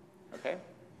how. Okay?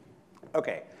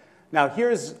 Okay. Now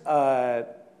here's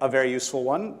a very useful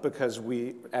one because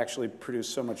we actually produce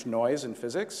so much noise in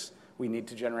physics. We need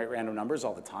to generate random numbers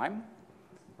all the time,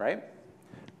 right?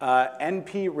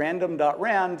 NP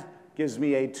random.rand gives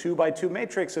me a 2 by 2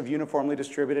 matrix of uniformly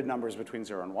distributed numbers between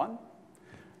 0 and 1.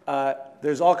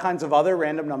 There's all kinds of other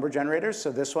random number generators.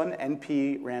 So this one,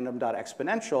 NP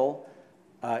random.exponential,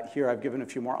 here I've given a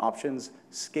few more options.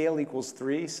 Scale equals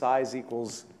 3, size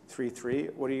equals 3, 3.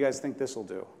 What do you guys think this will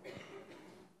do?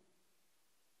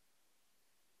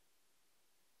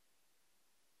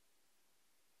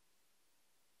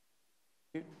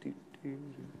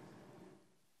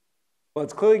 Well,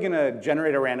 it's clearly going to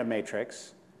generate a random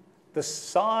matrix. The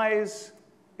size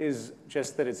is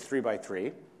just that it's 3 by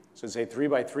 3. So it's a 3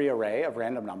 by 3 array of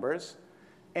random numbers.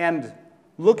 And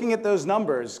looking at those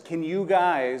numbers, can you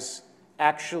guys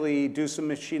actually do some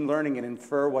machine learning and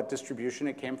infer what distribution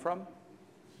it came from?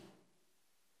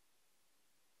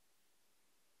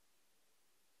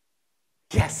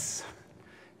 Yes.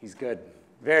 He's good.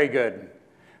 Very good.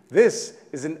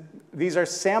 These are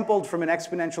sampled from an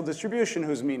exponential distribution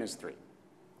whose mean is 3,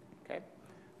 okay?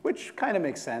 Which kind of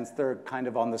makes sense. They're kind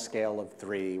of on the scale of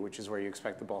 3, which is where you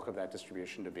expect the bulk of that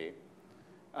distribution to be.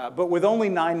 But with only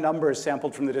 9 numbers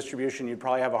sampled from the distribution, you'd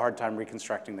probably have a hard time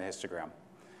reconstructing the histogram.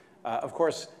 Of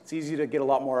course, it's easy to get a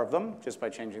lot more of them just by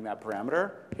changing that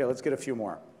parameter. Here, let's get a few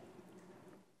more.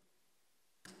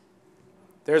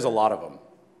 There's a lot of them.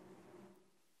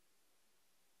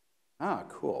 Ah,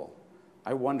 cool.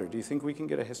 I wonder, do you think we can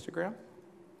get a histogram?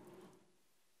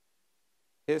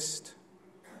 hist.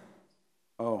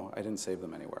 Oh, I didn't save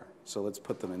them anywhere. So let's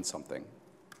put them in something.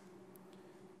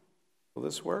 Will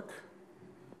this work?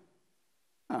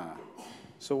 Ah.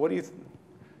 So what do you,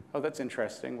 oh, that's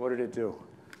interesting. What did it do?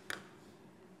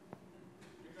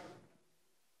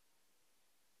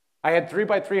 I had 3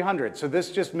 by 300. So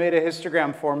this just made a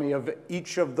histogram for me of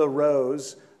each of the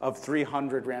rows of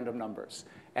 300 random numbers.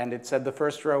 And it said the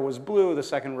first row was blue, the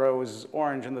second row was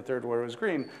orange, and the third row was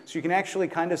green. So you can actually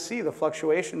kind of see the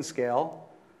fluctuation scale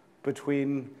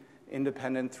between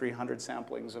independent 300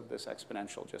 samplings of this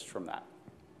exponential just from that.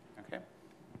 Okay?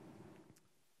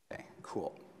 Okay,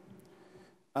 cool.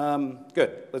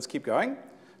 Good, let's keep going.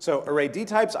 So array D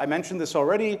types, I mentioned this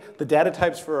already. The data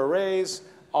types for arrays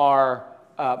are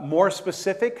more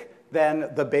specific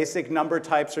than the basic number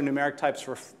types or numeric types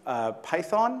for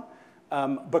Python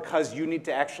because you need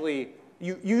to actually,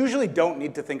 you usually don't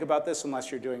need to think about this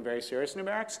unless you're doing very serious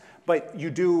numerics, but you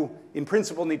do, in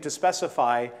principle, need to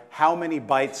specify how many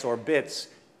bytes or bits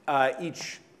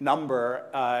each number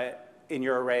in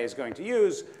your array is going to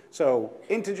use. So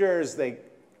integers, they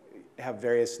have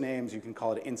various names. You can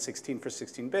call it int16 for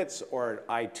 16 bits or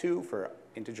I2 for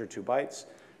integer 2 bytes.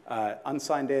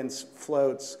 Unsigned ints,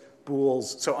 floats,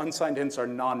 bools. So unsigned ints are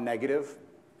non-negative.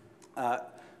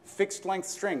 Fixed length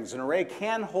strings. An array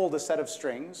can hold a set of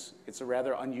strings. It's a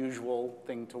rather unusual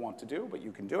thing to want to do, but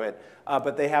you can do it.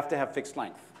 But they have to have fixed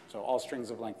length. So all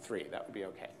strings of length 3, that would be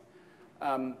OK.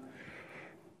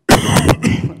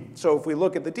 So if we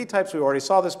look at the D types, we already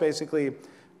saw this basically.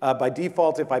 By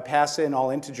default, if I pass in all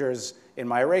integers in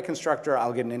my array constructor,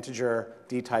 I'll get an integer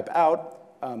D type out.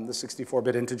 The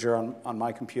 64-bit integer on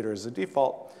my computer is the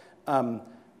default.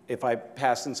 If I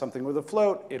pass in something with a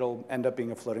float, it'll end up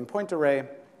being a floating point array.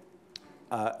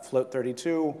 Float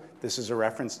 32, this is a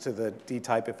reference to the D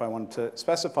type if I wanted to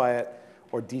specify it,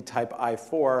 or D type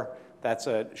I4. That's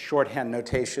a shorthand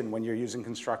notation when you're using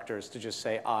constructors to just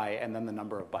say I and then the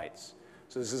number of bytes.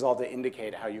 So this is all to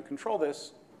indicate how you control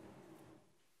this.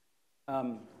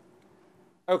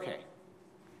 OK.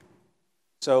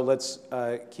 So let's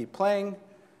keep playing.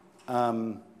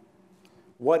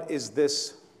 What is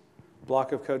this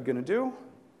block of code going to do?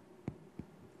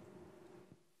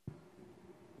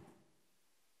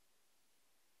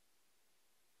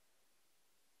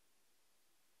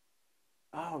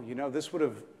 Oh, you know, this would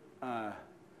have,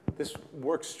 this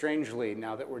works strangely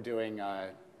now that we're doing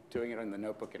it in the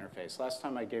notebook interface. Last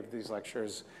time I gave these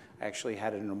lectures, I actually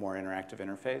had it in a more interactive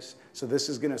interface. So this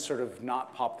is going to sort of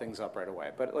not pop things up right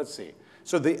away. But let's see.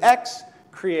 So the X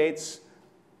creates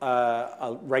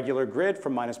a regular grid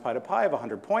from -pi to pi of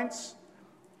 100 points.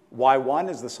 Y1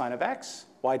 is the sign of X.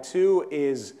 Y2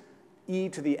 is e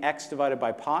to the X divided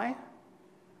by pi.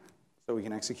 So we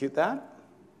can execute that.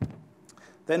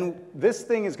 Then this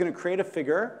thing is going to create a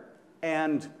figure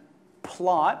and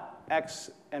plot X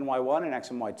and Y1 and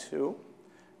X and Y2.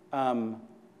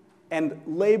 And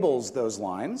labels those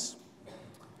lines.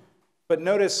 But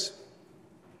notice,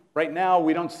 right now,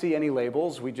 we don't see any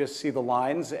labels. We just see the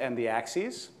lines and the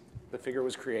axes. The figure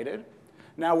was created.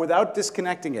 Now, without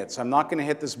disconnecting it, so I'm not going to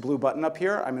hit this blue button up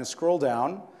here. I'm going to scroll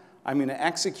down. I'm going to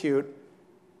execute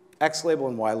X label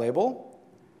and Y label.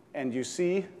 And you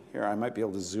see, here, I might be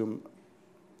able to zoom.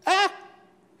 Ah!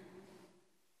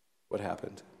 What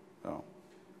happened? Oh.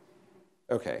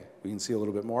 OK, we can see a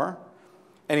little bit more.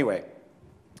 Anyway.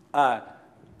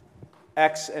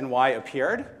 X and Y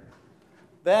appeared.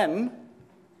 Then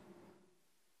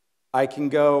I can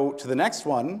go to the next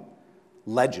one,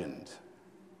 legend.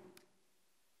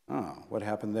 Oh, what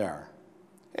happened there?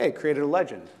 Hey, it created a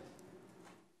legend.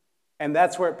 And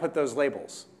that's where it put those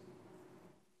labels.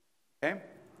 Okay?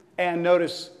 And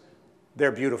notice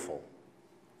they're beautiful,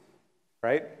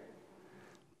 right?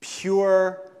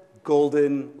 Pure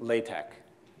golden LaTeX.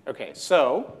 OK,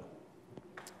 so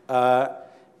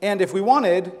and if we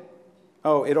wanted,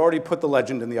 oh, it already put the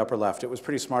legend in the upper left. It was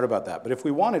pretty smart about that. But if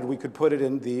we wanted, we could put it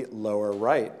in the lower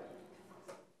right.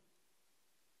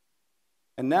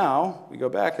 And now we go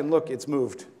back and look, it's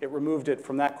moved. It removed it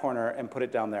from that corner and put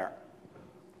it down there.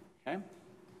 Okay?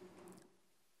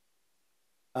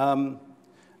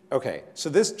 OK, so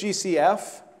this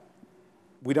GCF,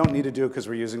 we don't need to do it because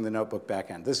we're using the notebook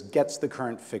backend. This gets the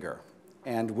current figure.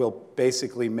 And we'll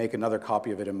basically make another copy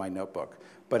of it in my notebook.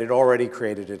 But it already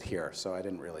created it here, so I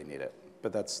didn't really need it.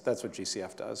 But that's what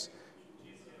GCF does.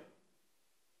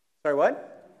 Sorry,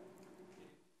 what?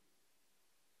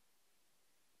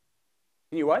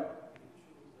 Can you what?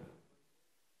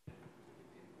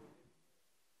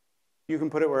 You can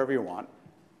put it wherever you want.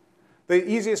 The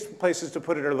easiest places to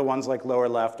put it are the ones like lower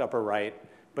left, upper right.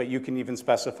 But you can even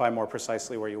specify more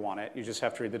precisely where you want it. You just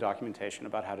have to read the documentation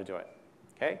about how to do it.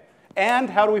 Okay? And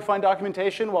how do we find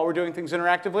documentation while we're doing things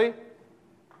interactively?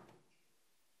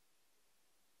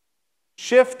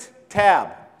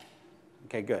 Shift-Tab.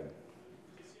 OK, good.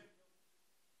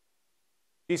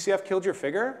 GCF killed your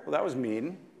figure? Well, that was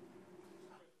mean.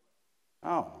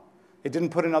 Oh, it didn't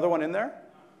put another one in there?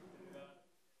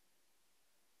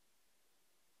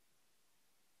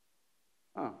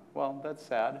 Oh, well, that's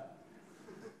sad.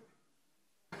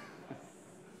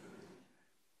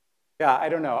 Yeah, I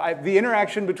don't know. The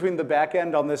interaction between the back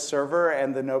end on this server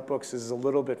and the notebooks is a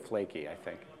little bit flaky, I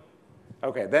think.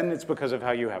 OK, then it's because of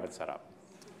how you have it set up.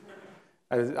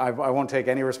 I won't take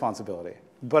any responsibility.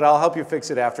 But I'll help you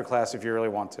fix it after class if you really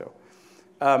want to.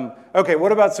 OK,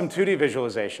 what about some 2D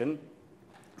visualization?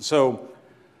 So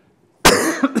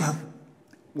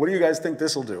what do you guys think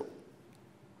this will do?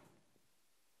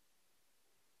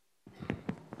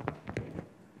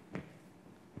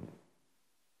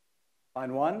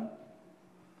 Line 1.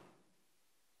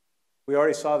 We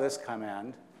already saw this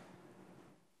command.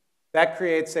 That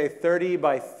creates a 30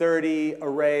 by 30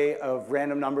 array of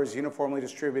random numbers uniformly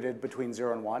distributed between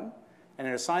 0 and 1. And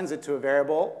it assigns it to a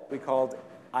variable we called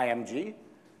img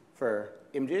for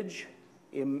image.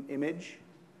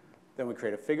 Then we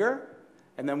create a figure.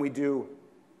 And then we do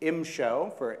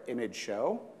imshow for image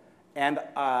show and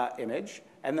image.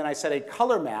 And then I set a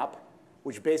color map,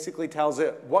 which basically tells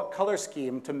it what color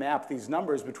scheme to map these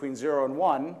numbers between 0 and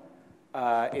 1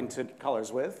 into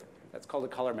colors with. That's called a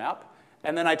color map.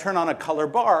 And then I turn on a color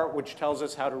bar, which tells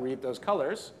us how to read those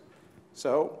colors.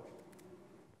 So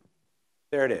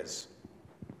there it is,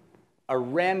 a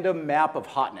random map of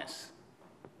hotness.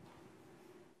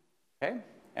 OK?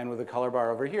 And with a color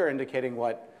bar over here indicating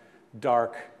what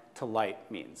dark to light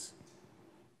means.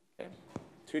 OK?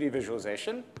 2D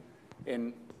visualization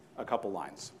in a couple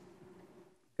lines.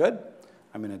 Good.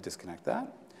 I'm going to disconnect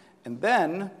that. And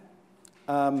then,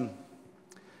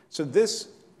 so this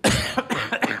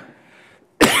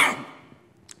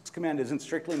command isn't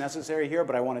strictly necessary here,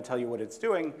 but I want to tell you what it's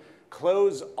doing.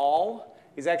 Close all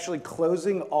is actually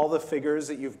closing all the figures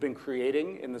that you've been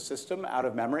creating in the system out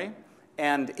of memory.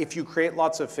 And if you create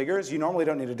lots of figures, you normally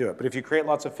don't need to do it. But if you create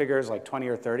lots of figures, like 20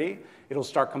 or 30, it'll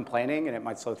start complaining, and it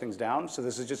might slow things down. So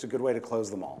this is just a good way to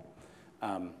close them all.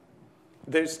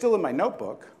 They're still in my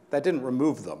notebook. That didn't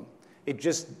remove them. It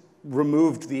just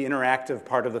removed the interactive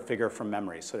part of the figure from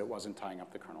memory, so it wasn't tying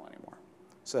up the kernel anymore.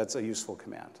 So that's a useful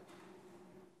command.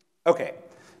 OK,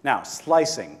 now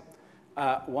slicing.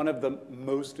 One of the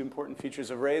most important features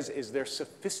of arrays is their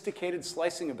sophisticated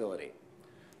slicing ability.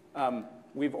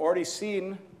 We've already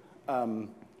seen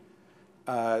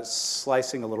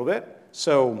slicing a little bit.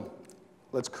 So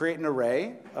let's create an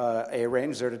array, a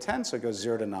range 0 to 10, so it goes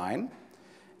 0 to 9.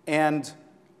 And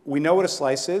we know what a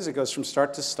slice is. It goes from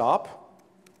start to stop.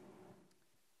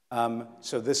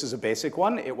 So this is a basic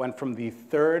one. It went from the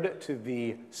third to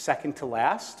the second to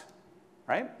last,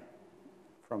 right?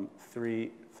 From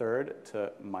 3/3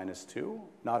 to -2,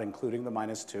 not including the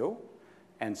 -2.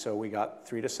 And so we got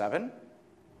 3 to 7.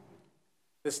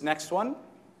 This next one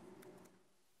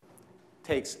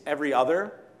takes every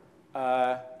other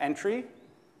entry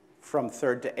from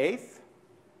 3rd to 8th.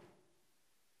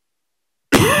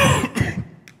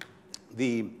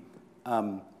 The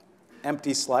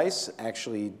empty slice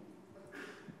actually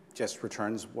just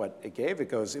returns what it gave. It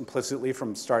goes implicitly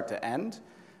from start to end.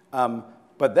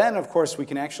 But then, of course, we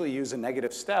can actually use a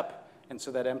negative step. And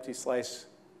so that empty slice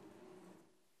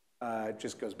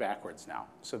just goes backwards now.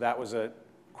 So that was a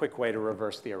quick way to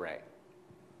reverse the array.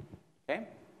 OK?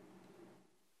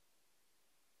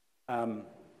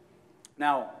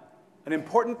 Now, an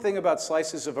important thing about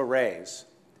slices of arrays,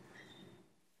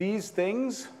 these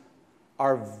things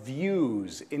are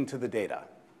views into the data.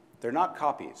 They're not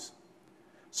copies.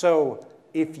 So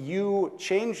if you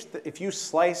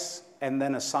slice and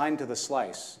then assign to the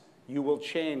slice, you will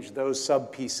change those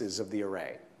sub-pieces of the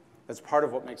array. That's part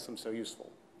of what makes them so useful.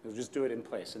 You'll just do it in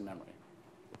place in memory.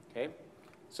 OK?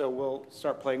 So we'll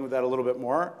start playing with that a little bit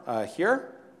more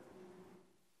here.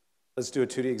 Let's do a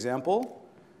 2D example.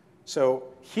 So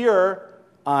here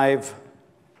well,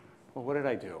 what did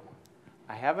I do?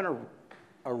 I have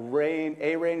a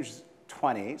range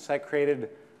 20. So I created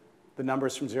the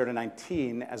numbers from 0 to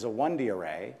 19 as a 1D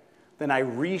array. Then I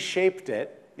reshaped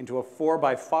it into a 4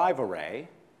 by 5 array,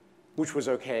 which was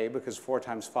OK, because 4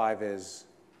 times 5 is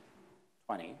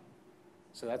 20.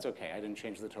 So that's OK. I didn't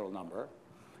change the total number.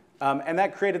 And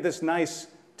that created this nice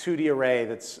 2D array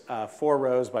that's 4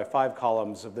 rows by 5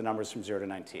 columns of the numbers from 0 to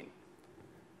 19.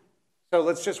 So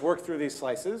let's just work through these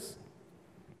slices.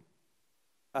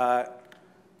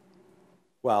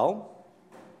 Well,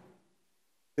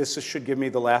 this should give me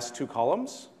the last 2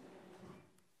 columns.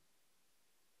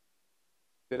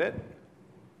 Did it?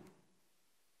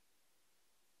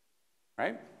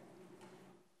 Right?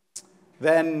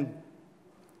 Then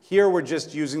here we're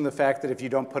just using the fact that if you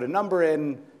don't put a number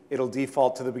in, it'll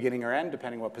default to the beginning or end,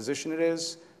 depending what position it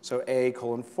is. So A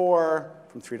colon 4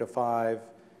 from 3 to 5,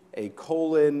 A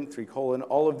colon, 3 colon,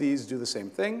 all of these do the same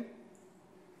thing.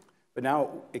 But now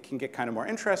it can get kind of more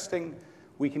interesting.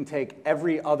 We can take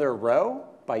every other row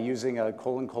by using a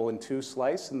colon colon 2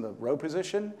 slice in the row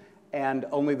position and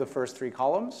only the first 3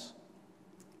 columns.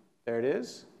 There it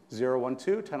is, 0, 1,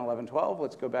 2, 10, 11, 12.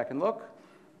 Let's go back and look.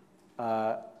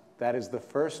 That is the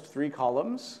first 3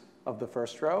 columns of the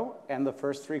first row and the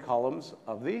first 3 columns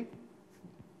of the,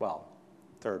 well,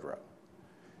 third row,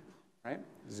 right?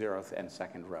 0th and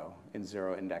second row in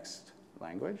 0 indexed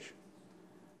language.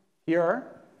 Here,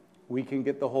 we can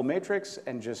get the whole matrix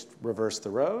and just reverse the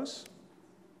rows.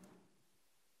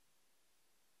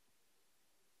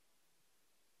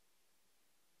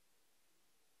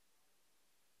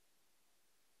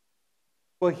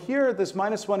 Well, here, this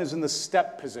 -1 is in the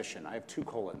step position. I have 2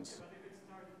 colons.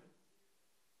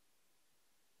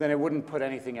 Then it wouldn't put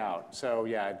anything out. So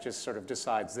yeah, it just sort of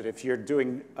decides that if you're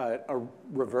doing a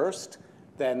reversed,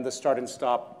 then the start and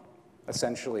stop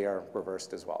essentially are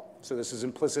reversed as well. So this is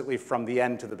implicitly from the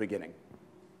end to the beginning.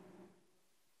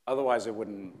 Otherwise, it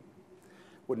wouldn't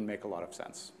make a lot of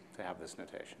sense to have this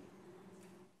notation.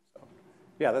 So,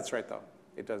 yeah, that's right, though.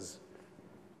 It does.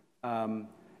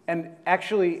 And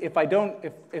actually, if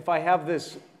I have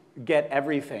this get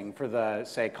everything for the,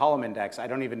 say, column index, I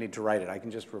don't even need to write it. I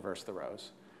can just reverse the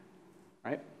rows,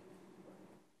 right?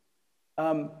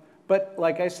 But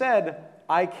like I said,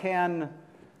 I can,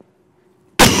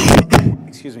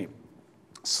 excuse me,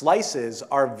 slices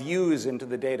are views into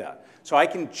the data. So I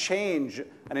can change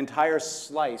an entire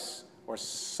slice or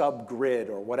subgrid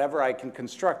or whatever I can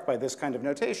construct by this kind of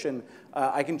notation,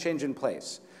 I can change in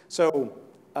place. So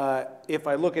if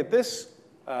I look at this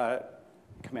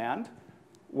command,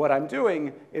 what I'm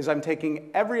doing is I'm taking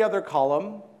every other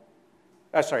column,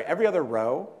 every other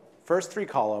row, first 3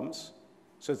 columns,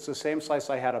 so it's the same slice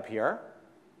I had up here,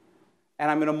 and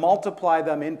I'm going to multiply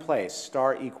them in place.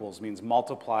 Star equals means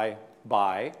multiply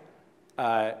by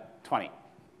 20.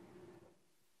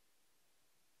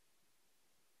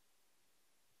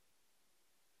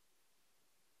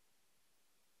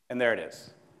 And there it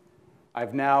is.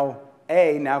 I've now,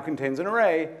 A now contains an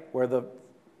array where the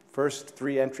first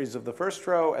 3 entries of the first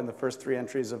row and the first 3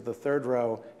 entries of the third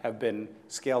row have been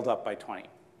scaled up by 20.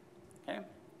 Okay?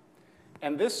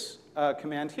 And this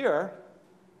command here,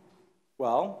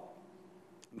 well,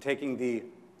 I'm taking the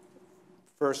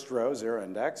first row, 0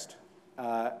 indexed,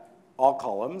 all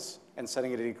columns, and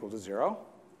setting it equal to 0.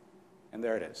 And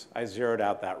there it is. I zeroed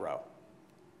out that row.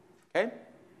 Okay?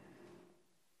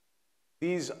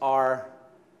 These are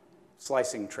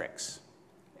slicing tricks,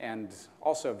 and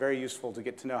also very useful to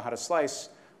get to know how to slice,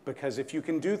 because if you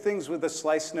can do things with a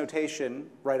slice notation,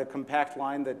 write a compact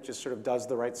line that just sort of does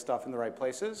the right stuff in the right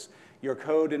places, your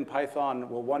code in Python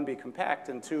will, 1, be compact,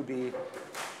 and 2, be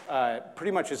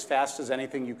pretty much as fast as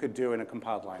anything you could do in a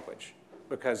compiled language,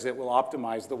 because it will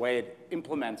optimize the way it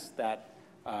implements that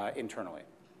internally.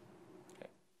 Okay.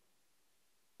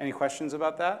 Any questions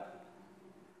about that?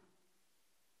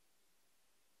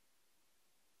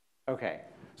 Okay,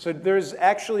 so there's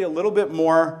actually a little bit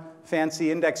more fancy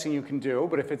indexing you can do,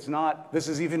 but if it's not, this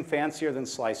is even fancier than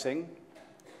slicing.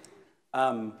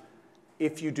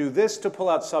 If you do this to pull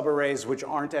out subarrays which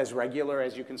aren't as regular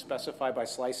as you can specify by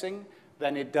slicing,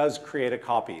 then it does create a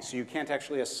copy. So you can't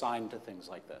actually assign to things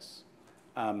like this.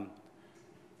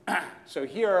 So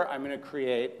here I'm going to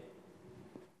create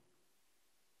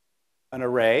an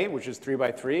array, which is 3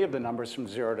 by 3 of the numbers from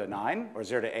 0 to 9, or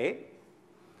 0 to 8.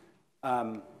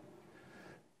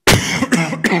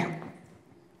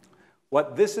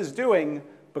 What this is doing,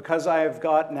 because I've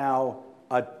got now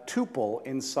a tuple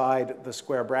inside the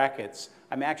square brackets,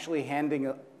 I'm actually handing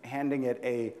it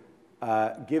a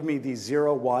give me the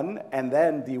 0, 1, and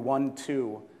then the 1,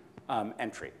 2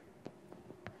 entry.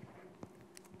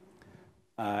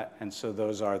 And so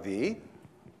those are the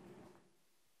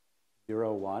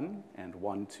 0, 1, and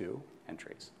 1, 2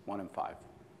 entries, 1 and 5.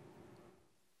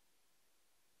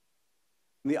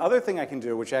 And the other thing I can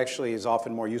do, which actually is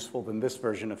often more useful than this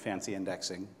version of fancy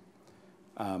indexing,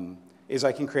 is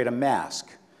I can create a mask.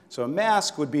 So a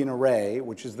mask would be an array,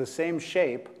 which is the same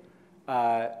shape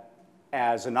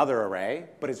as another array,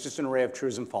 but it's just an array of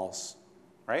trues and false,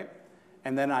 right?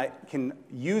 And then I can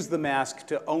use the mask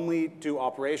to only do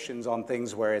operations on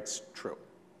things where it's true.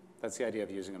 That's the idea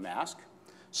of using a mask.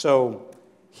 So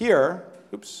here,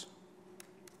 oops,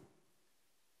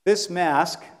 this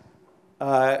mask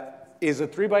is a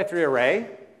 3 by 3 array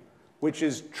which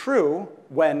is true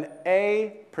when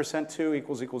A %2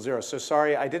 equals 0. So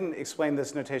sorry, I didn't explain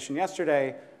this notation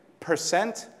yesterday.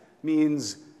 Percent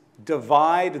means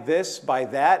divide this by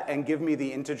that and give me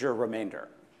the integer remainder.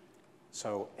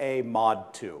 So A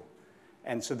mod 2.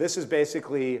 And so this is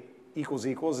basically equals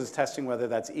is testing whether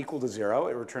that's equal to 0.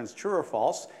 It returns true or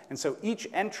false. And so each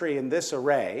entry in this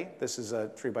array, this is a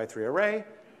 3 by 3 array,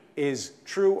 is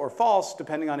true or false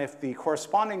depending on if the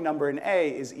corresponding number in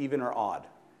A is even or odd.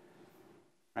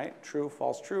 Right? True,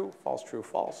 false, true, false, true,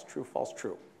 false, true, false,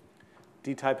 true.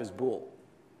 D type is bool.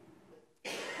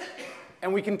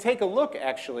 And we can take a look,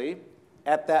 actually,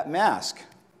 at that mask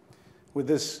with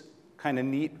this kind of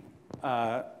neat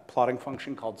plotting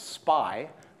function called spy,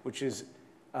 which is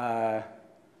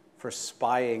for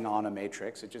spying on a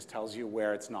matrix. It just tells you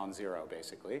where it's non-zero,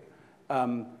 basically.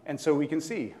 And so we can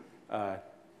see,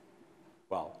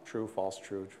 well, true, false,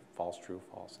 true, false, true,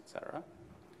 false, et cetera.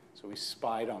 So we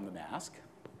spied on the mask.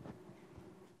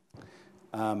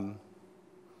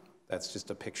 That's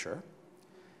just a picture.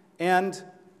 And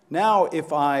now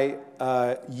if I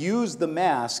use the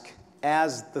mask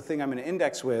as the thing I'm going to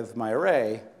index with, my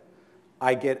array,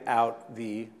 I get out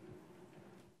the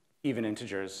even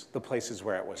integers, the places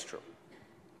where it was true.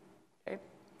 Okay?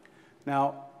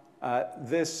 Now,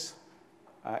 this,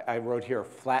 I wrote here,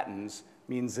 flattens,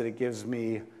 means that it gives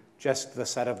me just the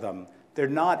set of them. They're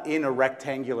not in a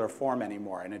rectangular form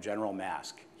anymore in a general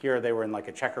mask. Here they were in like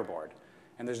a checkerboard.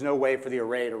 And there's no way for the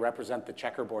array to represent the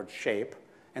checkerboard shape.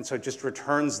 And so it just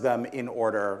returns them in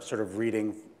order, sort of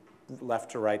reading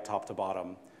left to right, top to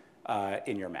bottom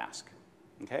in your mask.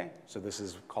 Okay? So this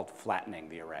is called flattening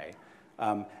the array.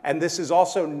 And this is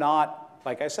also not,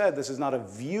 like I said, this is not a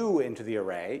view into the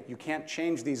array. You can't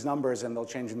change these numbers and they'll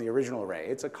change in the original array.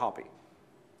 It's a copy.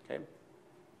 Okay?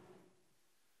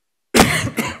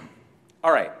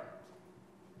 All right.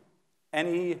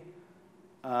 Any,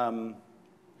 okay,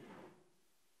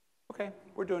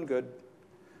 we're doing good.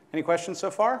 Any questions so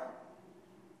far?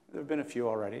 There have been a few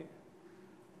already.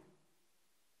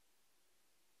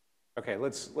 Okay,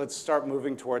 let's start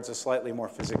moving towards a slightly more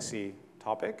physics-y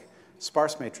topic.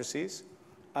 Sparse matrices.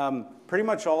 Pretty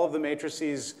much all of the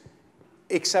matrices,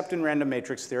 except in random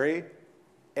matrix theory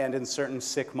and in certain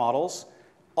SIC models,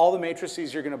 all the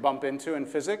matrices you're going to bump into in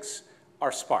physics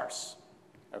are sparse.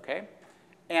 Okay?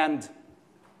 And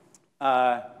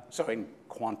so in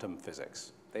quantum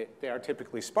physics, they are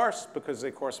typically sparse because they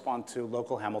correspond to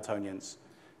local Hamiltonians.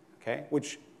 Okay?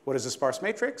 What is a sparse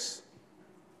matrix?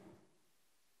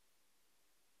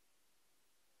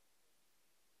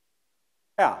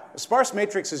 Yeah, a sparse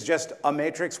matrix is just a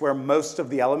matrix where most of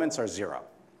the elements are 0,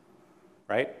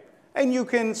 right? And you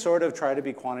can sort of try to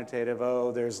be quantitative.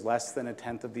 Oh, there's less than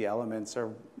 1/10 of the elements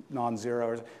are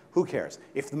non-zero. Who cares?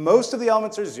 If most of the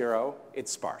elements are 0,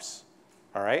 it's sparse,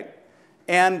 all right?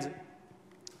 And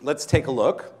let's take a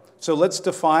look. So let's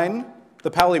define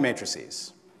the Pauli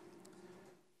matrices.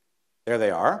 There they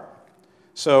are.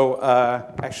 So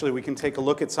actually, we can take a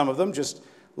look at some of them. Just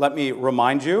let me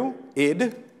remind you,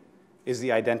 id is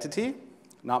the identity,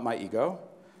 not my ego.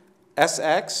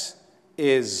 Sx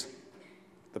is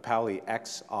the Pauli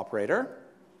X operator.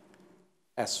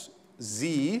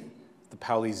 Sz, the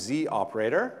Pauli Z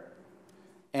operator.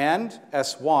 And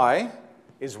Sy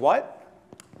is what?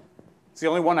 It's the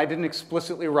only one I didn't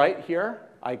explicitly write here.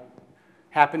 I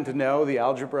happen to know the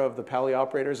algebra of the Pauli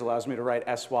operators allows me to write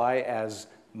Sy as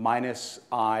minus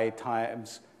I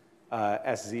times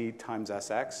Sz times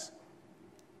Sx.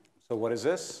 So what is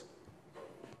this?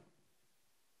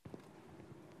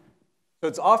 So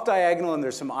it's off diagonal and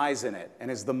there's some i's in it. And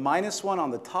is the minus one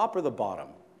on the top or the bottom?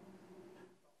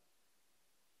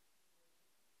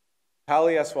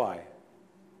 Pauli Sy.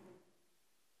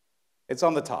 It's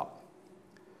on the top.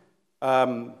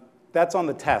 That's on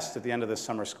the test at the end of this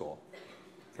summer school.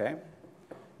 Okay?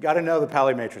 Got to know the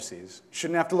Pauli matrices.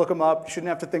 Shouldn't have to look them up. Shouldn't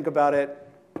have to think about it.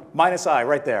 Minus I,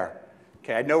 right there.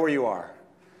 Okay, I know where you are.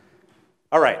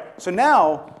 All right, so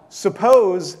now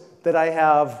suppose that I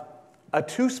have a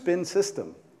 2-spin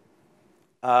system.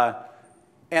 And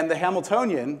the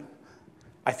Hamiltonian,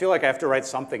 I feel like I have to write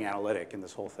something analytic in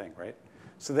this whole thing, right?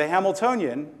 So the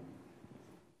Hamiltonian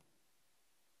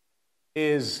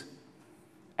is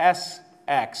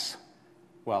Sx,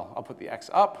 well, I'll put the x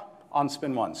up on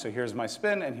spin 1. So here's my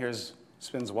spin, and here's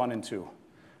spins 1 and 2,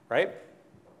 right?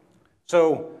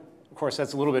 So, of course,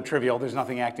 that's a little bit trivial. There's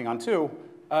nothing acting on 2.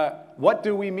 What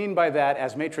do we mean by that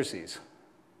as matrices,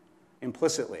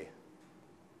 implicitly?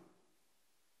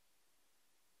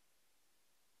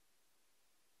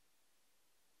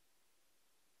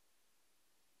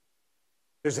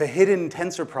 There's a hidden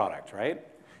tensor product, right?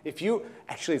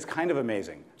 Actually, it's kind of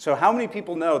amazing. So how many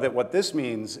people know that what this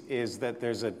means is that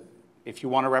if you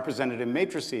want to represent it in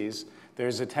matrices,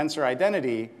 there's a tensor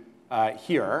identity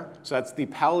here. So that's the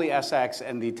Pauli SX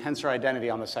and the tensor identity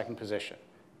on the second position.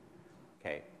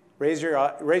 Okay, raise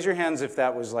your hands if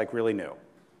that was like really new.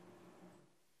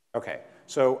 Okay,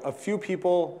 so a few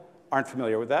people aren't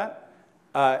familiar with that.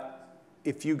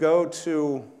 If you go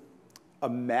to a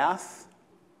math,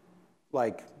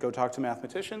 like go talk to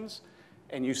mathematicians,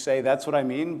 and you say, that's what I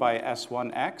mean by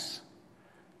S1X,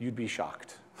 you'd be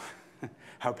shocked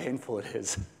how painful it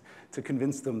is to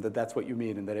convince them that that's what you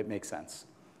mean and that it makes sense.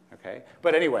 Okay?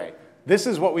 But anyway, this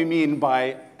is what we mean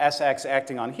by SX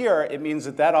acting on here. It means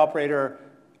that that operator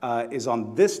is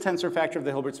on this tensor factor of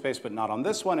the Hilbert space, but not on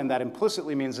this one, and that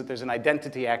implicitly means that there's an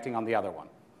identity acting on the other one.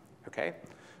 Okay?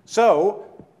 So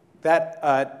that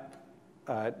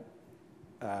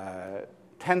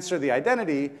tensor, the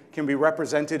identity, can be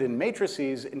represented in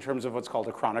matrices in terms of what's called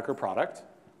a Kronecker product.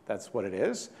 That's what it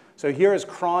is. So here is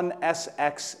Kron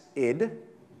SX id.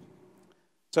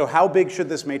 So how big should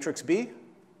this matrix be?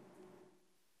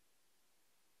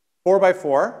 4 by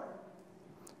 4.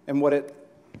 And what it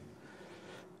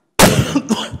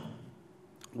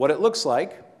what it looks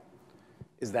like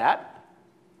is that.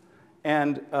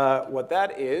 And what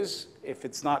that is, if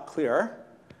it's not clear,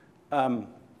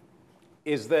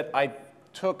 is that I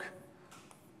took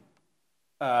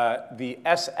the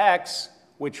SX,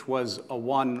 which was a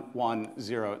 1, 1,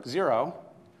 0, 0,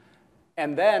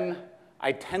 and then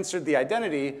I tensored the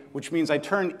identity, which means I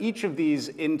turn each of these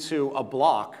into a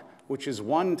block, which is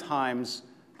 1 times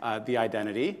the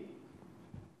identity,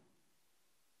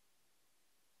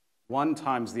 1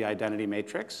 times the identity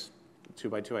matrix, 2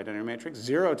 by 2 identity matrix,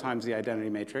 0 times the identity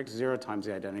matrix, 0 times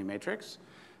the identity matrix.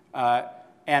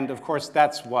 And of course,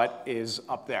 that's what is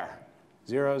up there.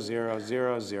 0, 0,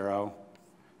 0, 0,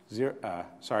 0.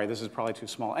 Sorry, this is probably too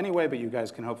small anyway, but you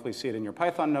guys can hopefully see it in your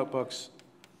Python notebooks.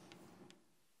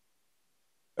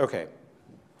 OK.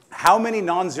 How many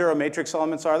non-zero matrix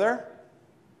elements are there?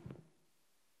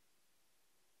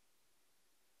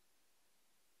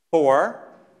 4.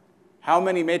 How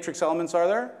many matrix elements are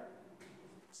there?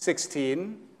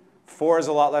 16. 4 is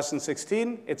a lot less than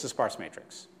 16. It's a sparse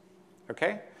matrix.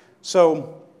 OK?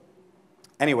 So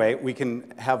anyway, we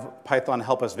can have Python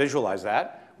help us visualize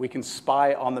that. We can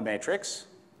spy on the matrix.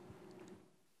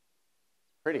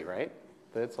 Pretty, right?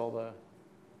 That's all the...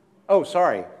 Oh,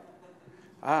 sorry.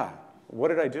 What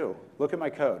did I do? Look at my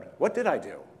code. What did I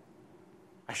do?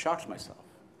 I shocked myself.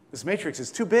 This matrix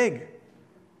is too big.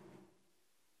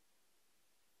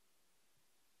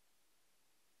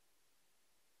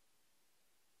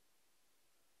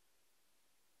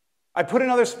 I put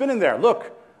another spin in there.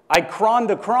 Look, I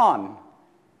croned a cron.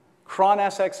 Cron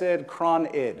SX id, cron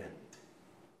id.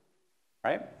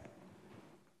 Right?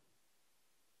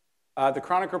 The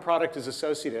Kronecker product is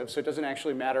associative, so it doesn't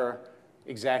actually matter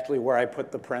exactly where I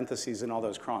put the parentheses in all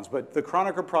those crons. But the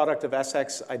Kronecker product of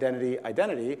SX identity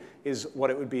identity is what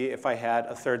it would be if I had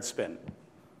a third spin.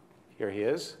 Here he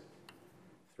is,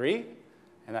 3.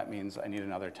 And that means I need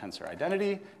another tensor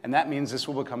identity. And that means this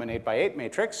will become an 8 by 8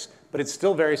 matrix, but it's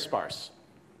still very sparse.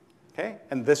 Okay?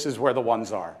 And this is where the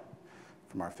 1s are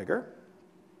from our figure.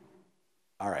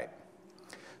 All right.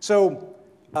 So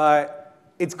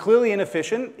it's clearly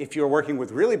inefficient if you're working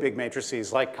with really big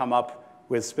matrices, like come up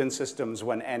with spin systems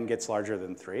when n gets larger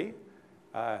than 3.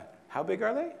 How big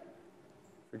are they?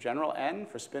 For general n,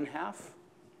 for spin half?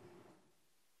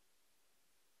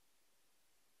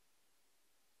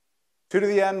 2 to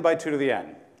the n by 2 to the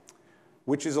n,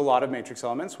 which is a lot of matrix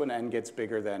elements when n gets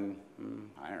bigger than,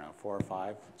 I don't know, 4 or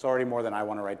 5. It's already more than I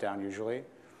want to write down usually.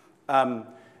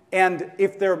 And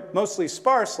if they're mostly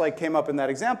sparse, like came up in that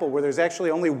example, where there's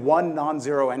actually only 1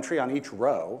 non-zero entry on each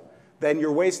row, then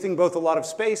you're wasting both a lot of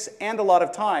space and a lot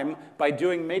of time by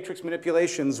doing matrix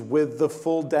manipulations with the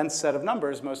full dense set of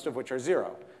numbers, most of which are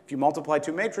 0. If you multiply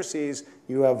 2 matrices,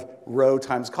 you have row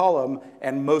times column,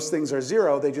 and most things are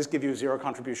 0. They just give you 0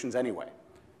 contributions anyway.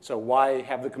 So why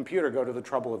have the computer go to the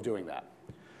trouble of doing that?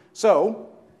 So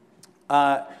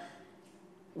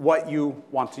what you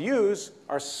want to use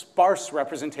are sparse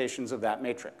representations of that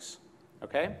matrix.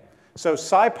 Okay? So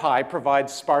SciPy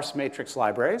provides sparse matrix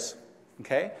libraries.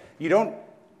 Okay? You don't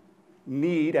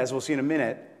need, as we'll see in a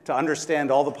minute, to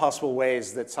understand all the possible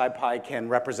ways that SciPy can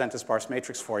represent a sparse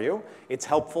matrix for you. It's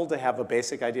helpful to have a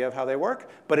basic idea of how they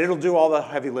work, but it'll do all the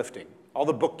heavy lifting. All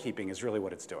the bookkeeping is really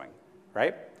what it's doing,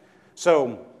 right?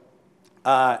 So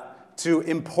to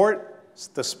import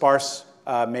the sparse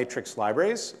matrix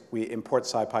libraries, we import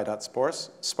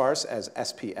scipy.sparse as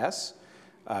SPS.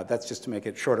 That's just to make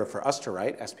it shorter for us to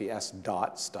write,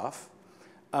 SPS.stuff.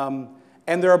 And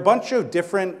And there are a bunch of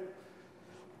different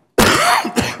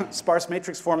sparse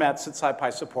matrix formats that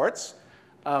SciPy supports.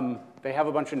 They have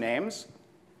a bunch of names.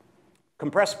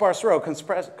 Compressed sparse row,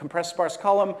 compressed sparse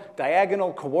column,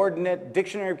 diagonal, coordinate,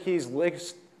 dictionary of keys,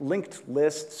 linked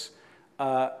lists,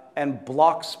 and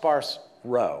block sparse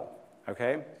row,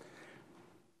 okay?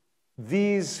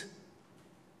 These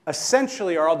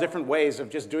essentially are all different ways of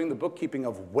just doing the bookkeeping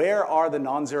of where are the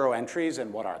non-zero entries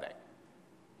and what are they,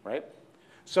 right?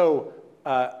 So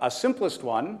a simple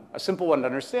one to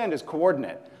understand is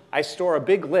coordinate. I store a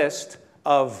big list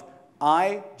of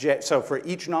I, j, so for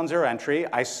each non-zero entry,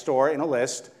 I store in a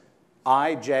list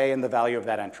I, j, and the value of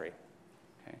that entry.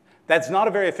 Okay? That's not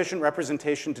a very efficient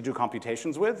representation to do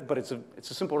computations with, but it's a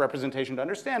simple representation to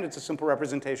understand. It's a simple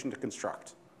representation to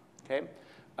construct. Okay?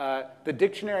 The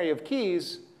dictionary of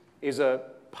keys is a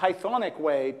Pythonic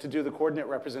way to do the coordinate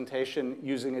representation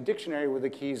using a dictionary where the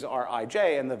keys are I,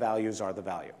 j, and the values are the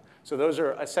value. So those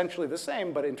are essentially the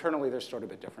same, but internally they're stored a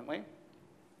bit differently.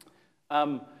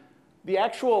 The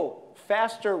actual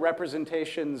faster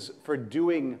representations for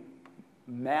doing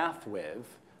math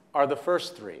with are the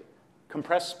first three: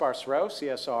 compressed sparse row,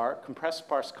 CSR, compressed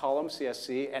sparse column,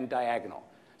 CSC, and diagonal.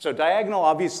 So diagonal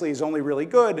obviously is only really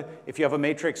good if you have a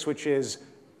matrix which is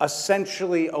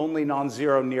essentially only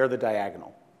non-zero near the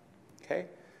diagonal, okay?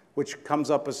 Which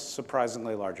comes up a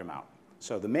surprisingly large amount.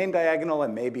 So the main diagonal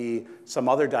and maybe some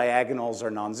other diagonals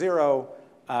are non-zero,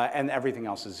 and everything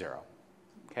else is zero,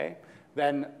 okay?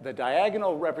 Then the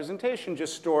diagonal representation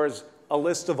just stores a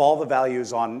list of all the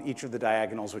values on each of the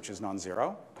diagonals, which is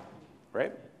non-zero,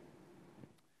 right?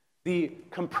 The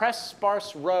compressed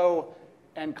sparse row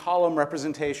and column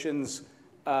representations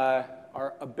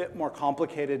are a bit more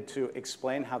complicated to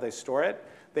explain how they store it.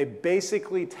 They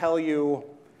basically tell you,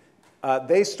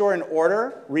 they store in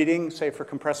order, reading, say, for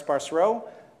compressed sparse row,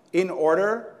 in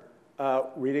order,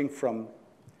 reading from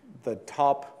the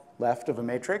top left of a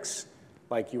matrix,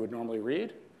 like you would normally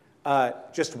read,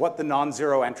 just what the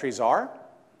non-zero entries are.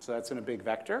 So that's in a big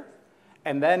vector.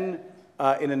 And then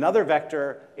in another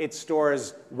vector, it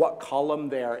stores what column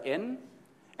they are in.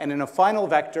 And in a final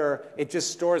vector, it just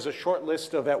stores a short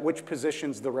list of at which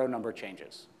positions the row number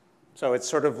changes. So it's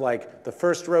sort of like the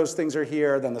first row's things are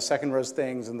here, then the second row's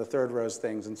things, and the third row's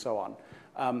things, and so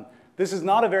on. This is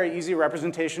not a very easy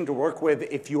representation to work with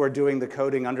if you are doing the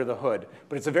coding under the hood.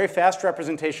 But it's a very fast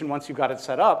representation once you've got it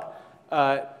set up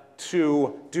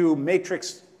to do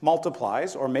matrix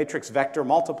multiplies or matrix vector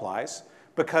multiplies,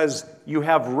 because you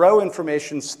have row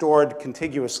information stored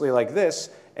contiguously like this,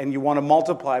 and you want to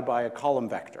multiply by a column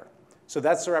vector. So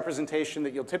that's the representation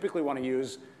that you'll typically want to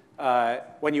use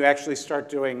when you actually start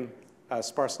doing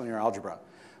sparse linear algebra.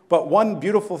 But one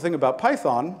beautiful thing about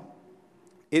Python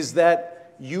is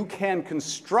that you can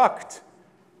construct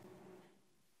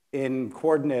in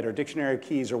coordinate or dictionary of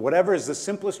keys or whatever is the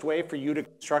simplest way for you to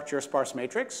construct your sparse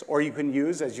matrix, or you can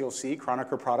use, as you'll see,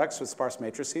 Kronecker products with sparse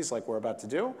matrices like we're about to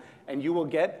do, and you will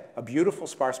get a beautiful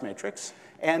sparse matrix,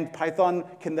 and Python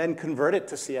can then convert it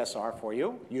to CSR for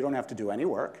you. You don't have to do any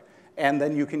work, and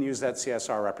then you can use that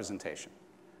CSR representation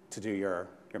to do your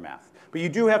math. But you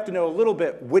do have to know a little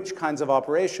bit which kinds of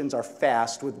operations are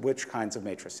fast with which kinds of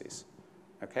matrices,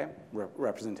 okay,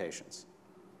 representations.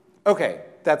 Okay,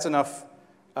 that's enough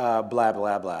blah,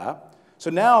 blah, blah. So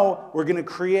now we're going to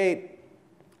create,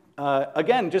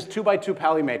 again, just 2x2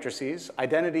 Pauli matrices,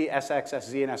 identity, SX,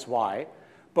 SZ, and SY.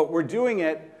 But we're doing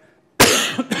it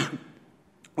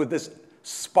with this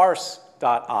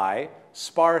sparse.I,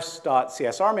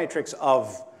 sparse.CSR matrix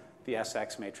of the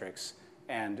SX matrix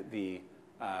and the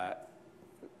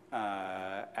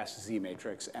SZ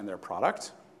matrix and their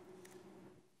product.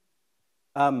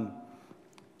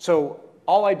 So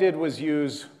all I did was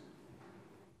use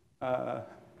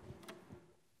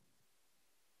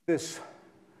this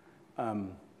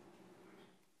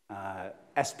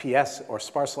SPS, or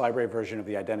sparse library version of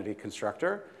the identity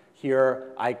constructor.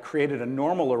 Here, I created a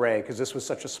normal array, because this was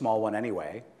such a small one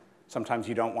anyway. Sometimes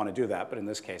you don't want to do that, but in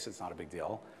this case, it's not a big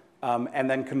deal. And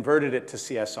then converted it to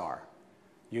CSR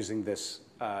using this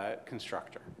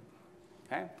constructor.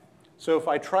 Okay? So if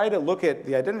I try to look at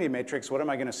the identity matrix, what am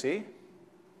I going to see?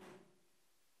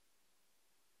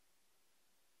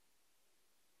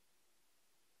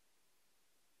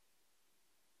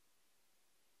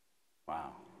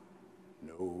 Wow.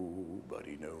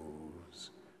 Nobody knows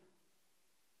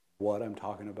what I'm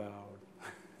talking about.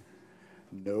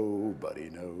 Nobody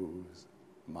knows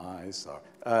my sorrow.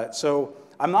 So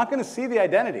I'm not going to see the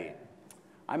identity.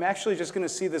 I'm actually just going to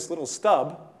see this little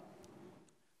stub,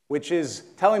 which is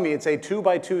telling me it's a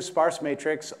 2x2 sparse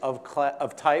matrix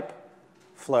of type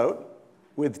float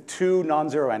with 2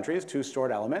 non-zero entries, 2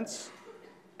 stored elements,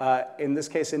 in this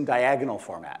case in diagonal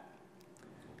format.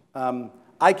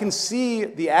 I can see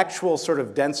the actual sort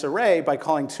of dense array by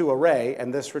calling toArray,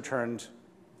 and this returned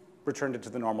it to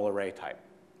the normal array type.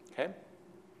 Okay?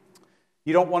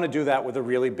 You don't want to do that with a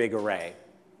really big array,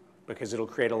 because it'll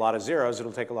create a lot of zeros.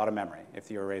 It'll take a lot of memory if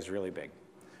the array is really big.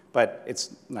 But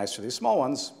it's nice for these small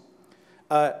ones.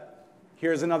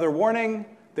 Here's another warning.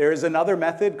 There is another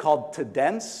method called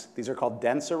toDense. These are called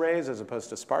dense arrays as opposed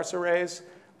to sparse arrays.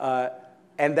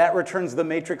 And that returns the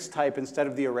matrix type instead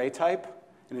of the array type.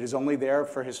 And it is only there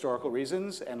for historical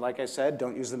reasons. And like I said,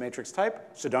 don't use the matrix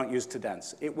type, so don't use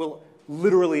toDense. It will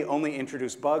literally only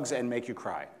introduce bugs and make you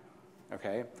cry.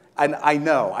 Okay? And I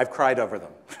know, I've cried over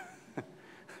them.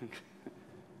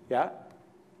 Yeah?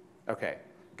 Okay,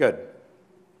 good.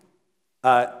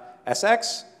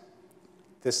 SX,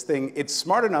 this thing, it's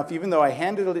smart enough, even though I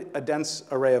handed it a dense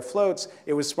array of floats,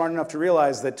 it was smart enough to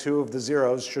realize that 2 of the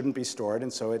zeros shouldn't be stored,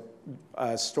 and so it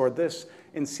stored this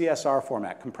in CSR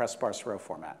format, compressed sparse row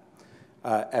format.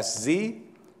 SZ,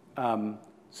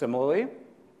 similarly.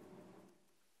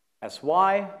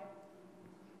 SY,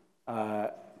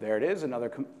 there it is, another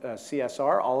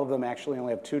CSR. All of them actually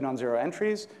only have 2 non-zero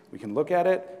entries. We can look at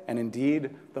it, and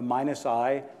indeed, the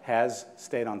 -I has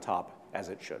stayed on top, as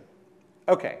it should.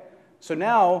 Okay, so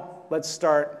now let's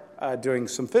start doing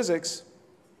some physics.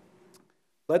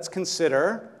 Let's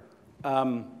consider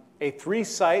a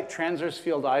 3-site transverse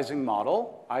field Ising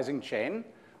model, Ising chain,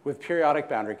 with periodic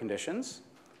boundary conditions.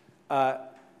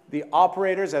 The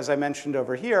operators, as I mentioned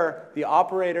over here, the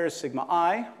operators sigma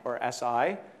I, or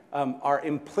SI, are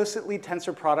implicitly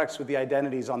tensor products with the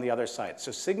identities on the other side.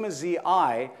 So sigma zi,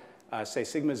 say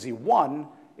sigma z1,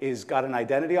 is got an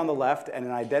identity on the left and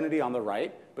an identity on the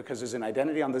right, because there's an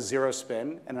identity on the 0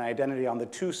 spin and an identity on the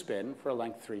 2 spin for a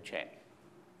length 3 chain.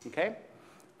 Okay?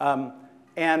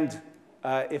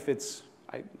 If it's,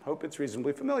 I hope it's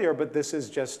reasonably familiar, but this is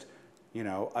just, you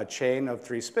know, a chain of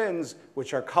 3 spins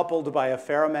which are coupled by a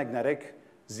ferromagnetic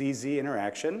ZZ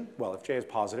interaction. Well, if J is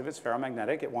positive, it's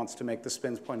ferromagnetic. It wants to make the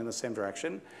spins point in the same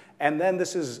direction. And then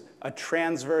this is a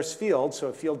transverse field, so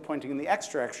a field pointing in the x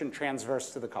direction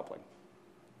transverse to the coupling.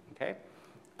 Okay?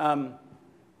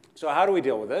 So how do we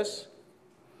deal with this?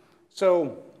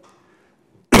 So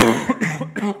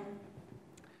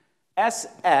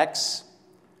SX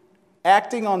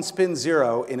acting on spin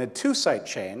 0 in a 2-site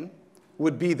chain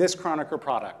would be this Kronecker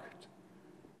product,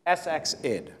 SX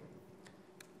id.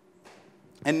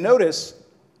 And notice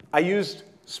I used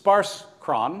sparse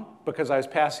cron because I was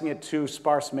passing it 2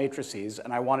 sparse matrices,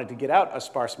 and I wanted to get out a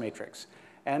sparse matrix.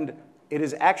 And it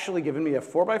has actually given me a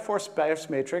 4x4 sparse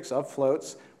matrix of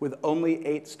floats with only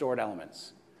 8 stored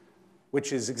elements,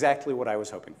 which is exactly what I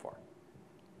was hoping for.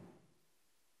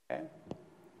 Okay?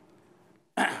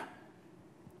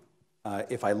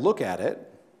 If I look at it,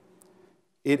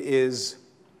 it is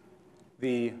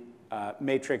the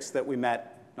matrix that we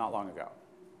met not long ago.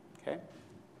 Okay?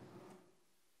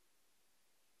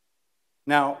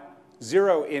 Now,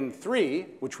 0 in 3,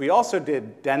 which we also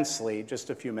did densely just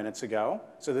a few minutes ago.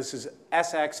 So this is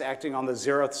SX acting on the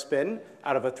 0th spin.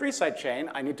 Out of a 3-site chain,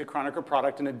 I need to Kronecker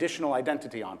product an additional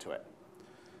identity onto it.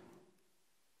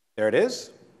 There it is.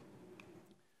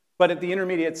 But at the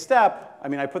intermediate step, I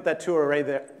mean, I put that 2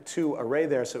 array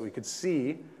there so we could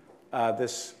see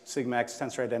this sigma x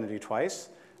tensor identity twice.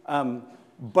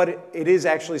 But it is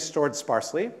actually stored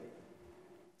sparsely.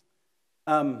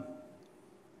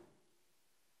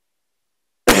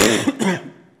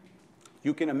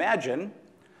 You can imagine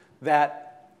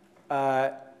that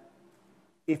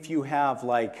if you have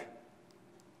like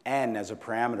n as a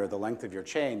parameter, the length of your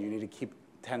chain, you need to keep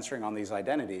tensoring on these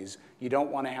identities. You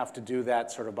don't want to have to do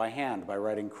that sort of by hand, by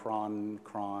writing cron,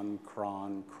 cron,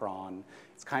 cron, cron.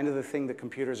 It's kind of the thing that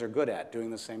computers are good at, doing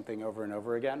the same thing over and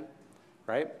over again,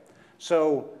 right?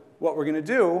 So what we're going to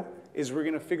do is we're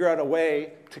going to figure out a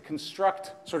way to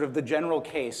construct sort of the general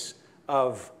case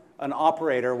of an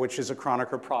operator which is a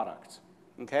Kronecker product,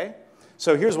 okay?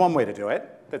 So here's one way to do it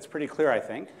that's pretty clear, I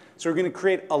think. So we're going to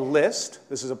create a list.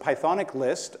 This is a Pythonic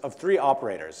list of 3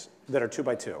 operators that are 2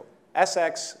 by 2.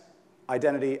 SX,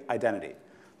 identity, identity.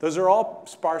 Those are all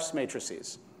sparse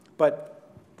matrices, but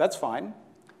that's fine.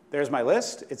 There's my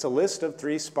list. It's a list of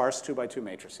 3 sparse 2 by 2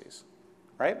 matrices,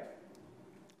 right?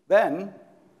 Then,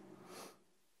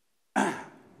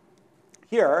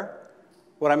 here,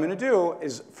 what I'm going to do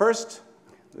is first,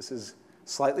 this is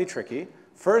slightly tricky.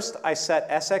 First, I set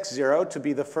SX0 to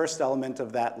be the first element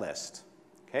of that list.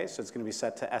 Okay, so it's going to be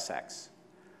set to SX.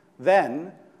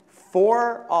 Then,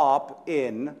 for op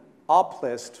in op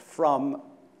list from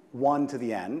 1 to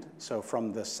the end, so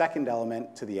from the second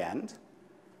element to the end,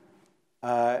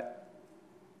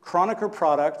 Kronecker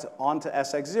product onto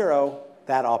Sx0,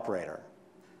 that operator,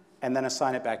 and then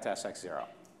assign it back to Sx0.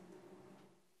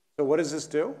 So what does this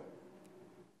do?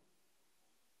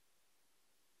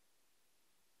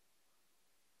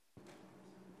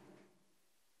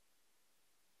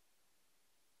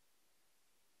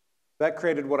 That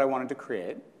created what I wanted to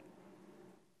create.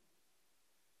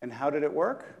 And how did it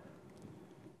work?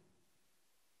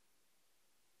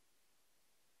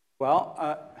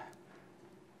 Well,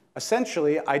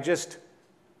 essentially, I just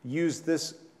used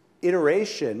this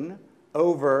iteration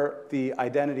over the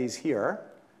identities here.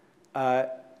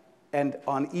 And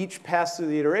on each pass through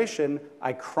the iteration,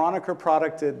 I Kronecker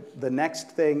producted the next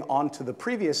thing onto the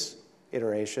previous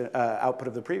iteration, output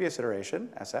of the previous iteration,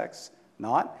 Sx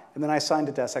naught, and then I assigned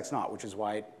it to Sx naught, which is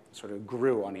why it sort of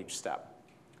grew on each step,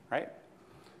 right?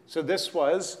 So this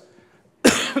was,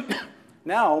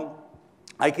 now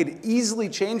I could easily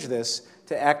change this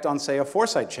to act on, say, a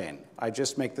 4-site chain. I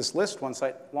just make this list 1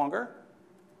 site longer,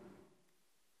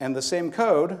 and the same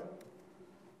code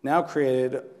now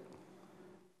created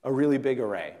a really big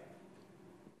array,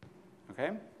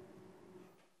 okay?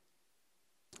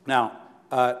 Now,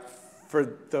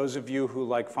 for those of you who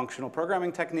like functional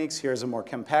programming techniques, here's a more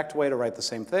compact way to write the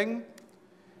same thing.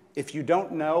 If you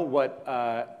don't know what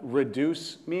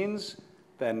reduce means,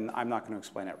 then I'm not going to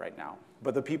explain it right now.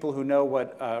 But the people who know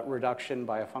what reduction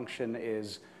by a function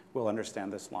is will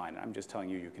understand this line. I'm just telling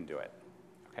you you can do it,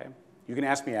 okay? You can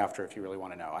ask me after if you really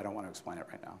want to know. I don't want to explain it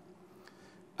right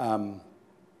now.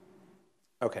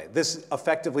 Okay, this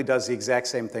effectively does the exact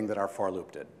same thing that our for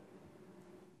loop did.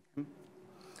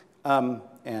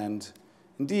 And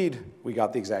indeed, we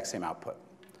got the exact same output.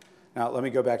 Now, let me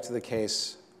go back to the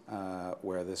case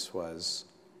where this was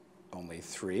only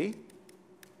 3,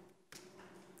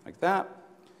 like that.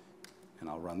 And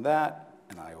I'll run that,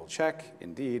 and I will check.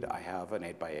 Indeed, I have an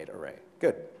 8x8 array.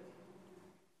 Good.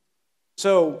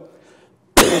 So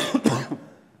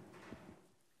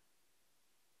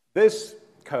this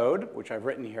code, which I've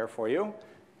written here for you,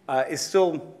 is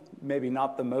still maybe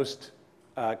not the most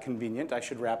convenient. I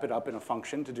should wrap it up in a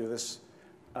function to do this,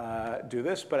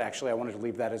 but actually I wanted to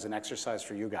leave that as an exercise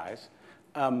for you guys.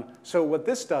 So what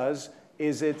this does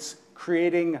is it's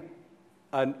creating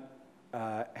a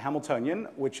Hamiltonian,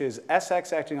 which is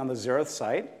Sx acting on the 0th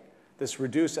site. This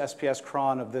reduce SPS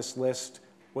cron of this list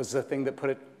was the thing that put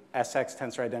it Sx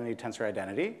tensor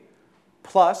identity,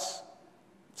 plus,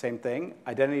 same thing,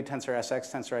 identity tensor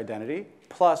Sx tensor identity,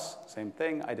 plus, same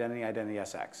thing, identity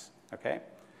Sx, okay?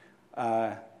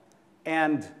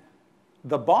 And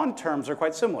the bond terms are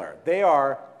quite similar. They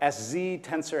are Sz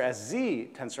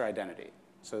tensor identity.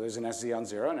 So there's an Sz on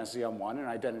 0, an Sz on 1, and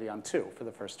an identity on 2 for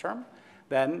the first term.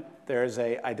 Then there's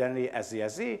a identity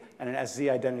Sz and an Sz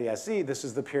identity Sz. This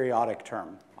is the periodic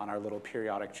term on our little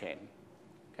periodic chain,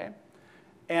 okay?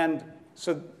 And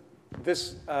so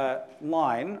this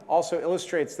line also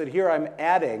illustrates that here I'm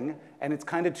adding, and it's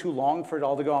kind of too long for it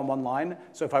all to go on one line.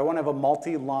 So if I want to have a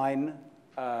multi-line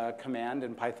command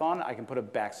in Python, I can put a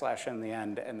backslash in the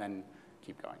end and then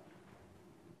keep going.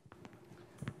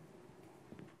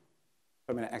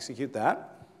 I'm going to execute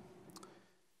that.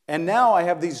 And now I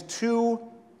have these two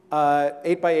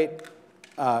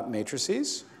 8x8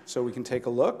 matrices. So we can take a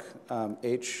look.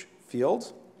 H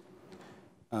field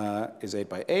is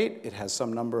 8x8. It has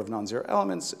some number of non-zero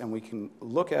elements, and we can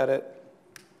look at it.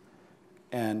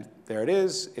 And there it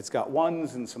is. It's got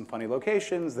ones in some funny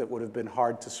locations that would have been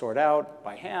hard to sort out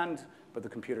by hand, but the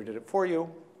computer did it for you.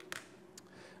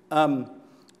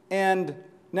 And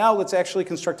now let's actually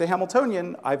construct a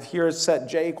Hamiltonian. I've here set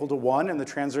j equal to 1 and the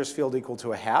transverse field equal to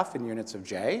 1/2 in units of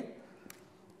j.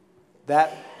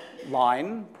 That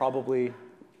line probably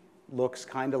looks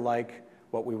kind of like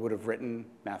what we would have written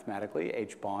mathematically.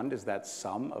 H bond is that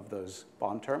sum of those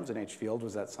bond terms, and H field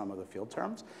was that sum of the field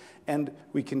terms. And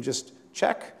we can just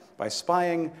check by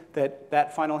spying that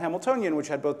that final Hamiltonian, which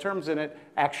had both terms in it,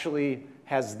 actually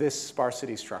has this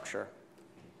sparsity structure,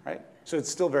 right? So it's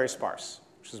still very sparse,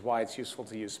 which is why it's useful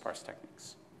to use sparse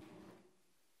techniques.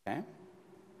 Okay?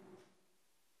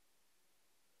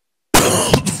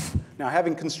 Now,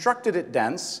 having constructed it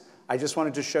dense, I just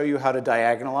wanted to show you how to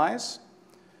diagonalize.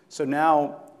 So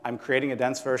now I'm creating a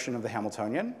dense version of the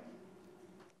Hamiltonian,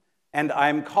 and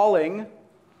I'm calling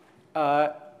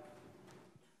the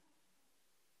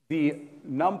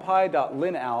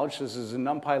numpy.linalg, this is a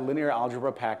NumPy linear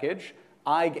algebra package,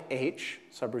 eigh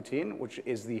subroutine, which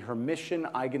is the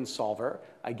Hermitian eigensolver.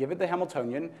 I give it the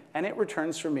Hamiltonian, and it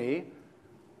returns for me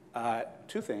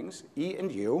two things, E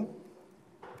and U.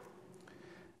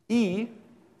 E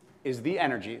is the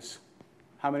energies.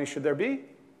 How many should there be?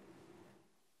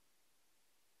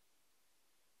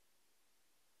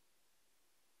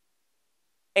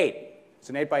 It's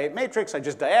an 8 by 8 matrix. I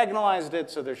just diagonalized it,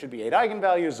 so there should be 8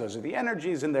 eigenvalues. Those are the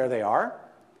energies, and there they are.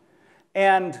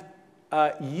 And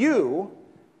U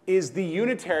is the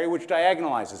unitary which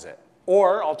diagonalizes it.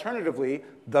 Or, alternatively,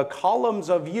 the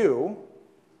columns of U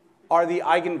are the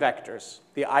eigenvectors,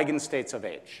 the eigenstates of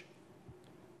H.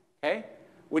 Okay?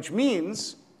 Which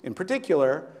means, in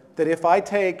particular, that if I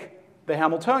take the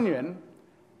Hamiltonian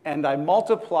and I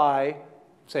multiply,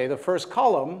 say, the first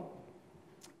column,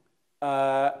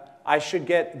 I should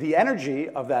get the energy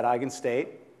of that eigenstate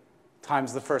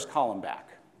times the first column back,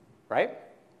 right?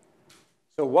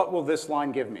 So what will this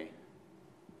line give me?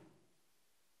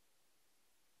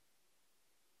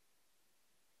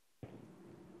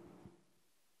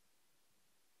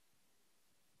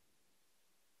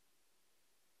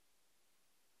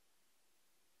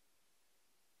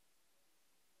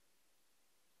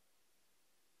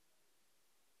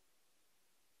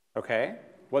 Okay,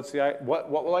 what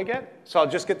will I get? So I'll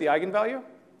just get the eigenvalue?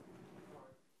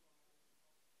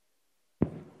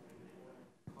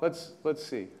 Let's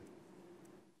see.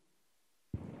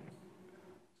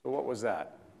 So what was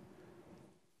that?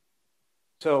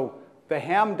 So the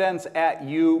Ham dense at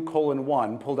U colon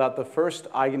 1 pulled out the first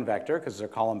eigenvector, because they're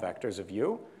column vectors of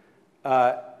U.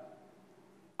 I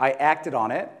acted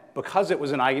on it. Because it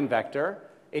was an eigenvector,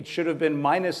 it should have been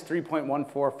minus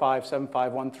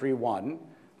 3.145755131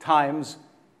 times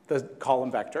the column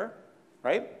vector,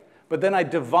 right? But then I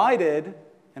divided,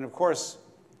 and of course,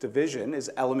 division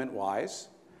is element-wise.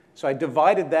 So I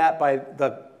divided that by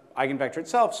the eigenvector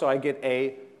itself, so I get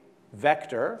a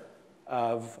vector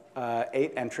of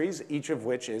 8 entries, each of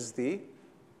which is the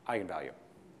eigenvalue.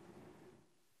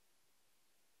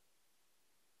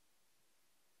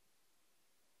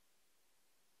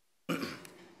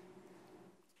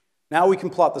 Now we can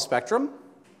plot the spectrum.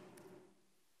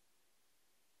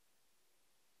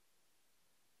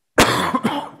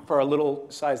 For a little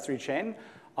size 3 chain.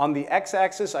 On the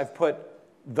x-axis, I've put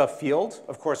the field.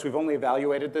 Of course, we've only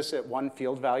evaluated this at one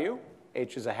field value.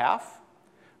 H is 1/2. On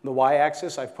the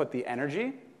y-axis, I've put the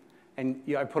energy. And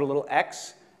I put a little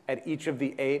x at each of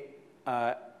the 8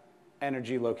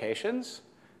 energy locations.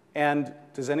 And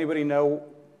does anybody know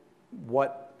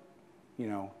what,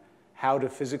 how to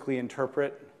physically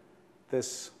interpret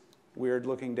this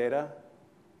weird-looking data?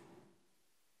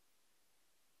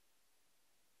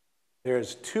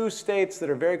 There's 2 states that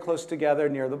are very close together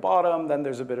near the bottom, then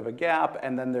there's a bit of a gap,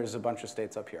 and then there's a bunch of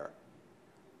states up here.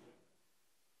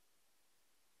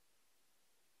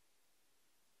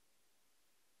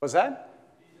 What's that?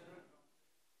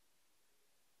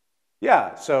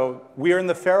 Yeah, so we are in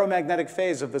the ferromagnetic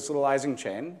phase of this little Ising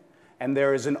chain, and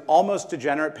there is an almost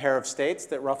degenerate pair of states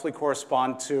that roughly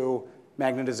correspond to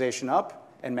magnetization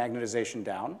up and magnetization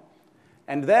down.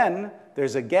 And then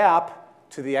there's a gap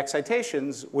to the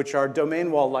excitations, which are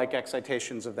domain wall-like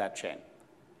excitations of that chain.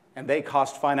 And they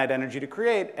cost finite energy to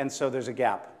create, and so there's a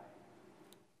gap.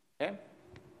 Okay?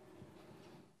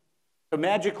 So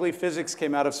magically, physics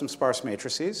came out of some sparse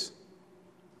matrices.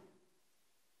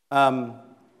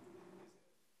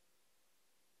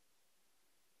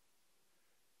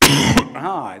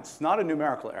 It's not a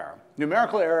numerical error.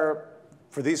 Numerical error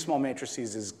for these small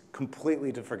matrices is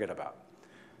completely to forget about.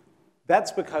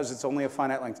 That's because it's only a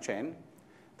finite length chain.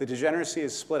 The degeneracy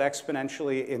is split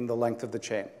exponentially in the length of the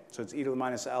chain. So it's e to the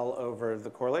minus L over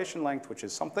the correlation length, which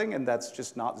is something, and that's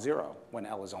just not 0 when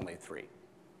L is only 3.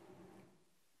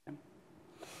 Okay.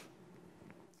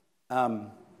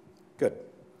 Good.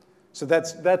 So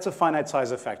that's a finite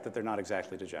size effect that they're not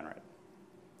exactly degenerate,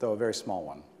 though a very small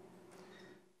one.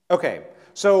 Okay,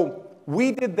 so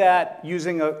we did that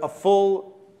using a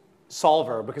full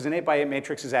solver, because an 8 by 8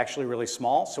 matrix is actually really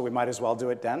small, so we might as well do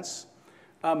it dense.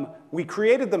 We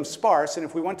created them sparse, and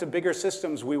if we went to bigger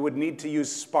systems, we would need to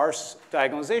use sparse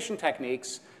diagonalization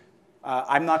techniques.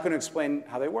 I'm not going to explain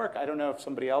how they work. I don't know if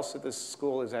somebody else at this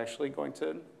school is actually going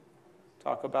to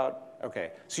talk about.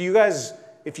 Okay, so you guys,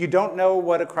 if you don't know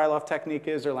what a Krylov technique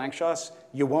is or Langshaw's,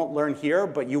 you won't learn here,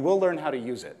 but you will learn how to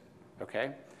use it,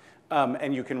 okay?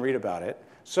 And you can read about it.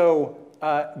 So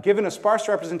given a sparse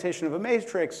representation of a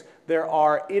matrix, there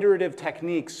are iterative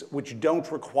techniques which don't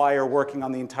require working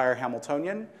on the entire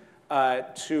Hamiltonian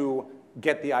to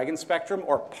get the eigenspectrum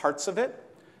or parts of it.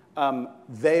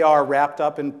 They are wrapped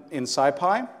up in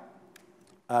SciPy,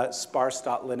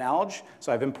 sparse.linalg.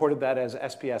 So I've imported that as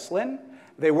SPSLin.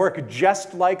 They work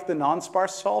just like the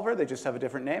non-sparse solver. They just have a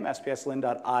different name,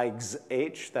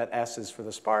 spslin.igsh. That S is for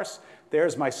the sparse.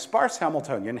 There's my sparse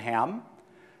Hamiltonian, Ham.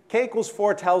 K equals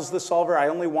 4 tells the solver I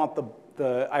only want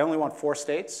I only want 4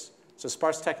 states. So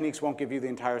sparse techniques won't give you the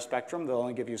entire spectrum. They'll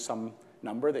only give you some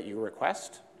number that you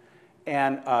request.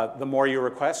 And the more you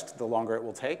request, the longer it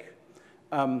will take.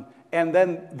 And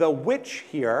then the which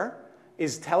here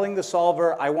is telling the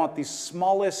solver, I want the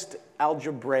smallest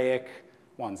algebraic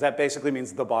ones. That basically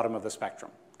means the bottom of the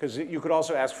spectrum. Because you could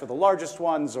also ask for the largest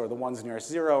ones or the ones nearest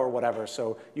 0 or whatever.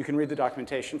 So you can read the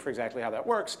documentation for exactly how that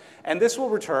works. And this will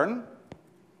return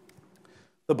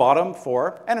the bottom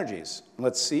 4 energies.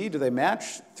 Let's see, do they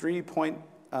match?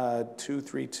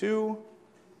 3.232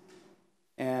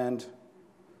 and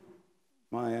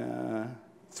my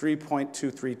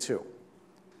 3.232,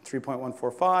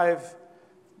 3.145,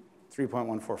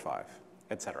 3.145,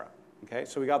 et cetera. Okay,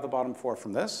 so we got the bottom 4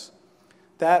 from this.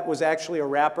 That was actually a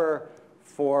wrapper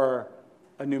for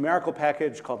a numerical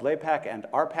package called LAPACK and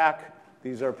RPACK.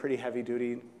 These are pretty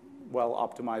heavy-duty,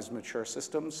 well-optimized, mature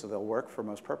systems, so they'll work for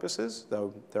most purposes,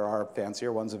 though there are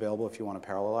fancier ones available if you want to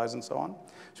parallelize and so on.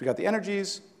 So we got the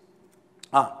energies.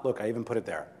 Look, I even put it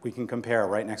there. We can compare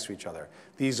right next to each other.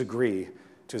 These agree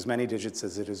to as many digits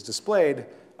as it is displayed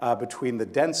between the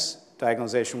dense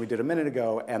diagonalization we did a minute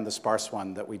ago and the sparse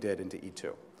one that we did into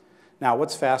E2. Now,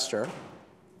 what's faster?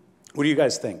 What do you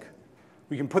guys think?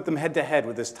 We can put them head to head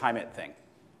with this time it thing.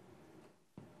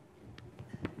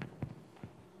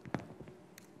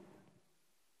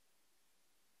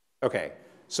 Okay,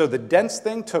 so the dense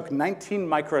thing took 19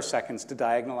 microseconds to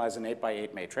diagonalize an 8 by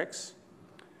 8 matrix.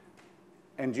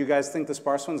 And do you guys think the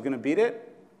sparse one's going to beat it?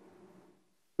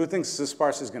 Who thinks the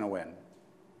sparse is going to win?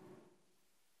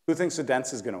 Who thinks the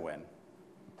dense is going to win?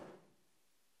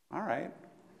 All right.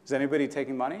 Is anybody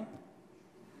taking money?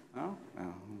 No?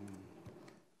 No.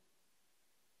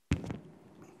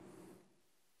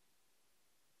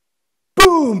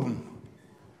 Boom!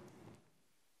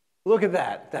 Look at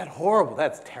that. That's horrible.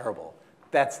 That's terrible.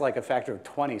 That's like a factor of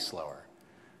 20 slower.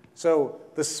 So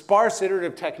the sparse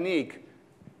iterative technique,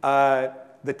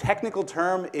 the technical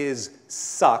term is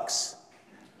sucks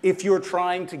if you're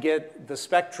trying to get the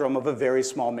spectrum of a very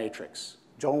small matrix.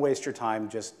 Don't waste your time.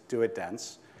 Just do it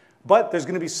dense. But there's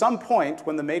going to be some point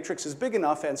when the matrix is big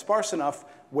enough and sparse enough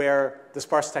where the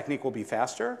sparse technique will be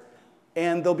faster.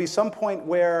 And there'll be some point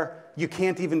where you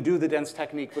can't even do the dense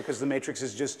technique because the matrix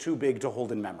is just too big to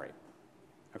hold in memory.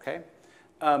 Okay?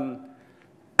 And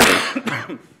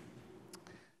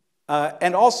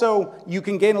also, you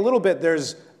can gain a little bit.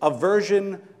 There's a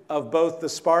version of both the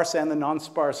sparse and the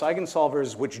non-sparse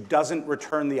eigensolvers which doesn't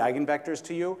return the eigenvectors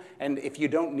to you. And if you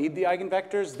don't need the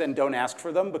eigenvectors, then don't ask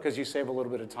for them because you save a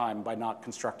little bit of time by not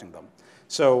constructing them.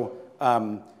 So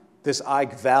this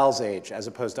eigvalsH as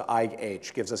opposed to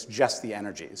eigh gives us just the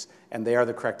energies. And they are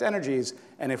the correct energies.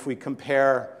 And if we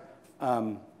compare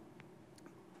the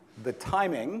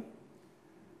timing,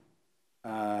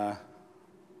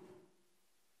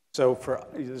 so for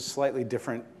a slightly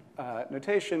different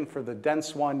notation, for the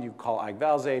dense one, you call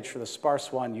eigvalsH. For the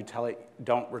sparse one, you tell it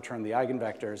don't return the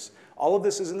eigenvectors. All of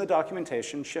this is in the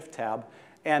documentation, Shift-Tab.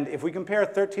 And if we compare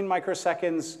 13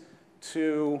 microseconds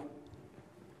to,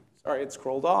 sorry, it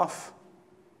scrolled off,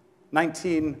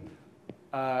 19,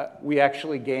 we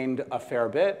actually gained a fair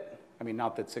bit. I mean,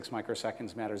 not that 6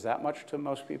 microseconds matters that much to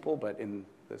most people, but in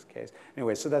this case.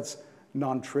 Anyway, so that's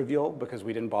non-trivial because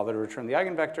we didn't bother to return the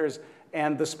eigenvectors.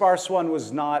 And the sparse one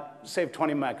was not, saved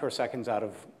 20 microseconds out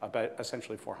of about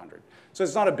essentially 400. So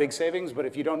it's not a big savings, but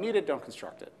if you don't need it, don't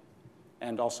construct it.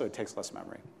 And also, it takes less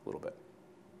memory, a little bit.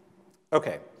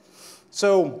 OK,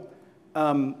 so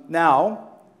now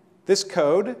this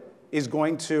code is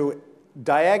going to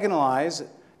diagonalize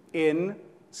in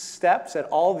steps at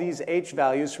all these h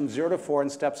values from 0 to 4 in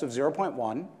steps of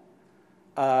 0.1.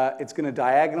 It's going to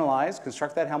diagonalize,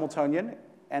 construct that Hamiltonian,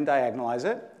 and diagonalize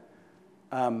it.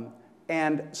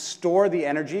 And store the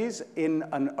energies in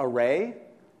an array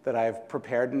that I've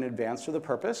prepared in advance for the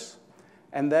purpose.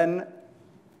 And then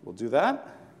we'll do that.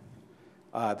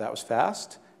 That was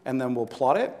fast. And then we'll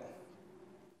plot it.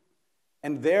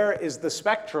 And there is the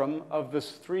spectrum of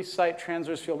this 3-site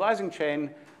transverse field Ising chain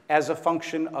as a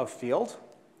function of field.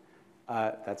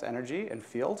 That's energy and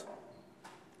field.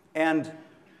 And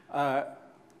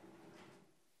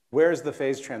where's the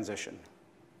phase transition?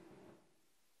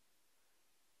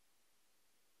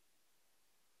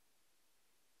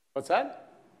 What's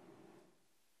that?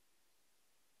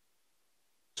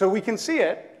 So we can see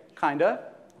it, kind of.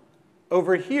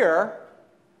 Over here,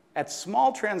 at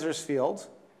small transverse field,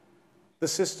 the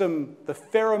system, the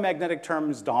ferromagnetic term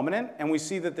is dominant, and we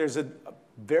see that there's a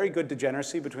very good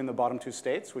degeneracy between the bottom 2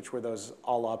 states, which were those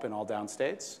all up and all down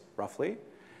states, roughly.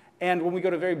 And when we go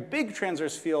to very big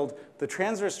transverse field, the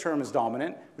transverse term is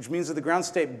dominant, which means that the ground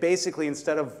state basically,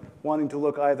 instead of wanting to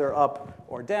look either up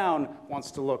or down,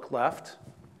 wants to look left,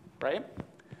 right?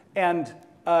 And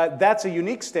that's a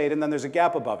unique state, and then there's a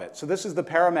gap above it. So this is the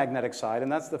paramagnetic side,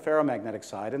 and that's the ferromagnetic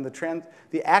side. And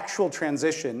the actual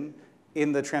transition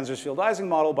in the transverse field Ising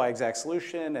model by exact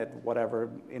solution at whatever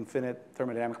infinite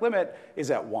thermodynamic limit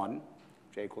is at 1.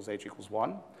 J equals H equals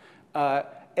 1.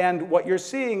 And what you're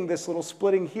seeing, this little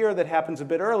splitting here that happens a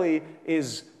bit early,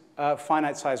 is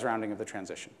finite size rounding of the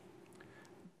transition.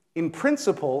 In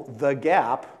principle, the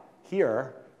gap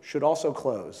here should also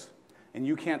close. And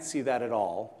you can't see that at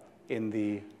all in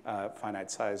the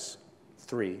finite size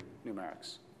 3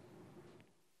 numerics.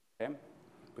 Okay?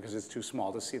 Because it's too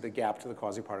small to see the gap to the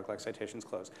quasi-particle excitations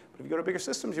close. But if you go to bigger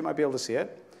systems, you might be able to see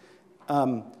it.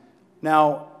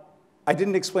 Now, I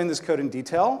didn't explain this code in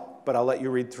detail, but I'll let you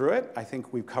read through it. I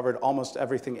think we've covered almost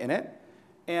everything in it.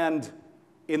 And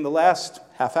in the last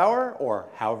half hour, or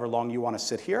however long you want to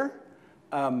sit here,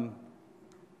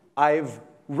 I've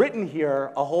written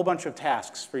here a whole bunch of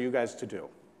tasks for you guys to do,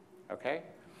 okay?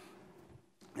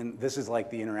 And this is like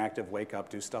the interactive wake up,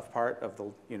 do stuff part of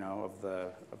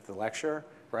the lecture,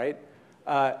 right?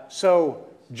 So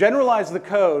generalize the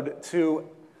code to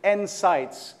n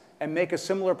sites and make a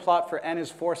similar plot for n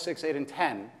is 4, 6, 8, and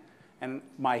 10. And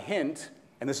my hint,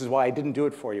 and this is why I didn't do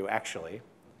it for you actually,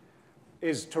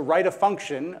 is to write a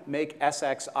function, make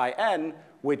sxin,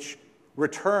 which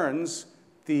returns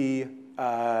the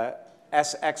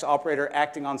sx operator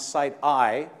acting on site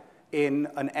I in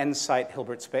an n-site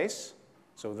Hilbert space.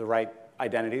 So the right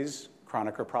identities,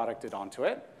 Kronecker producted onto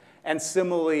it. And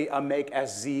similarly, a make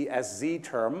sz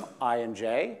term, I and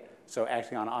j, so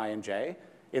acting on I and j.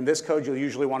 In this code, you'll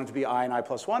usually want it to be I and I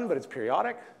plus 1, but it's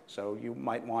periodic. So you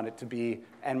might want it to be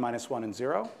n minus 1 and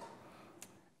 0.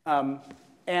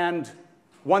 And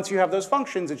once you have those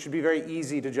functions, it should be very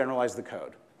easy to generalize the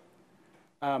code.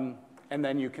 And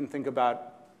then you can think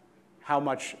about how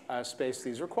much space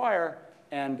these require,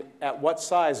 and at what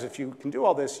size, if you can do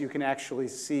all this, you can actually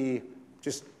see,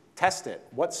 just test it.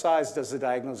 What size does the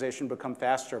diagonalization become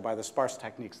faster by the sparse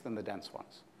techniques than the dense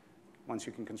ones, once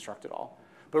you can construct it all?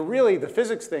 But really, the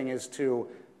physics thing is to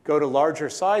go to larger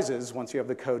sizes once you have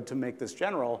the code to make this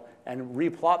general, and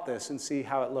replot this and see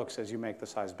how it looks as you make the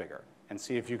size bigger, and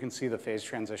see if you can see the phase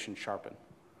transition sharpen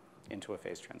into a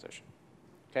phase transition.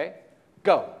 Okay?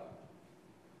 Go.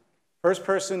 First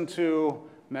person to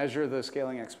measure the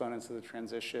scaling exponents of the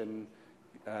transition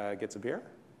gets a beer.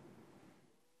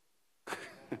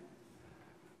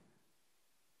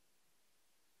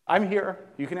 I'm here.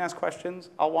 You can ask questions.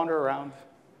 I'll wander around.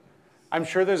 I'm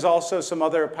sure there's also some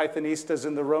other Pythonistas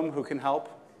in the room who can help.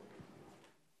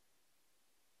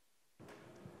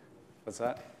 What's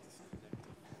that?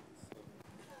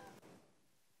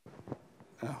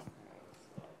 Oh.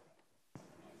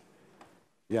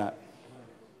 Yeah.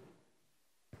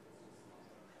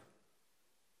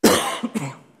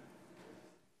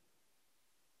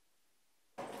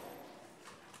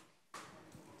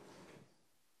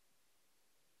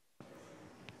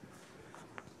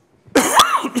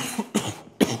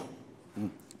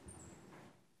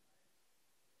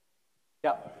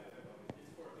 Yeah.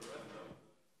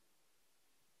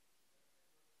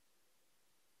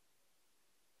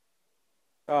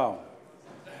 Oh,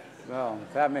 well,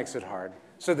 that makes it hard.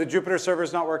 So the Jupyter server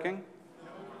is not working?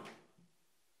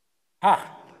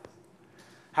 Ha!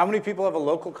 How many people have a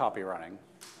local copy running?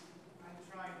 I'm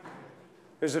trying.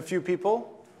 There's a few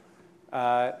people?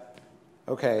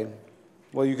 Okay.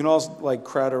 Well, you can all like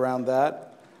crowd around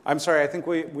that. I'm sorry, I think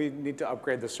we need to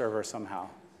upgrade the server somehow.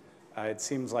 It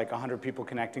seems like 100 people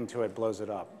connecting to it blows it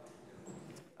up.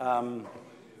 Huh?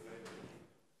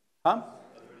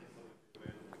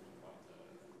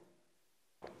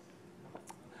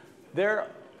 There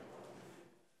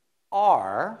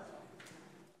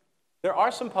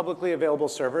are some publicly available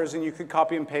servers, and you could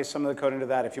copy and paste some of the code into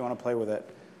that if you want to play with it.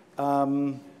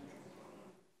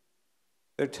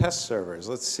 They're test servers.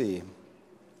 Let's see.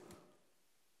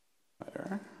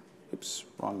 Oops,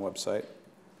 wrong website.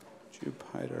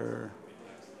 Jupyter.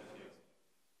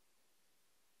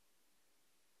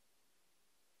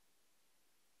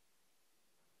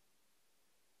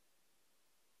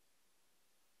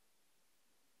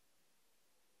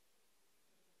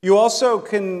 You also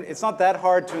can, it's not that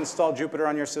hard to install Jupyter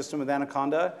on your system with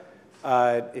Anaconda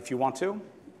if you want to.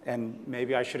 And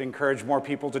maybe I should encourage more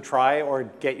people to try, or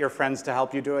get your friends to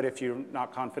help you do it if you're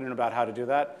not confident about how to do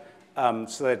that,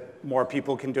 so that more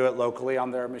people can do it locally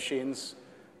on their machines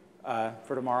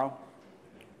for tomorrow.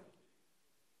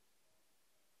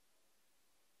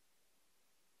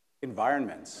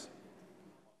 Environments.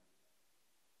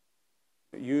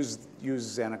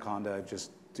 Use Anaconda, just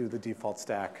do the default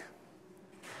stack.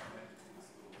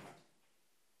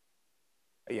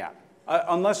 Yeah.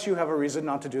 Unless you have a reason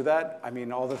not to do that. I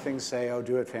mean, all the things say, oh,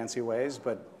 do it fancy ways,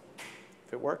 but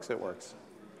if it works, it works.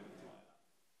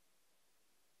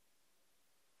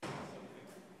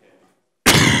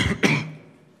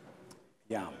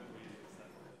 Yeah.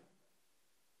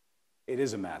 It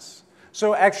is a mess.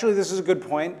 So actually, this is a good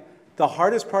point. The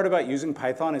hardest part about using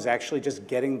Python is actually just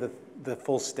getting the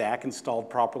full stack installed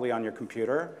properly on your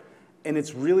computer. And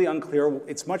it's really unclear.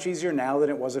 It's much easier now than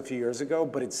it was a few years ago,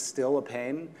 but it's still a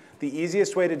pain. The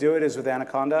easiest way to do it is with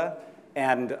Anaconda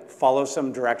and follow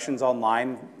some directions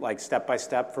online, like step by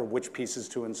step for which pieces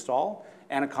to install.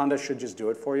 Anaconda should just do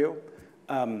it for you.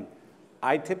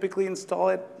 I typically install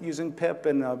it using pip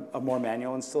and a more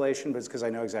manual installation, but it's because I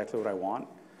know exactly what I want.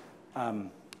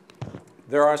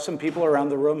 There are some people around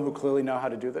the room who clearly know how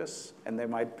to do this, and they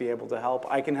might be able to help.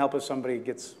 I can help if somebody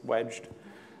gets wedged.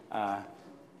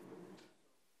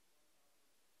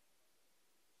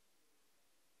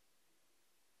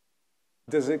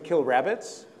 Does it kill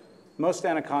rabbits? Most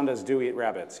anacondas do eat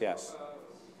rabbits, yes.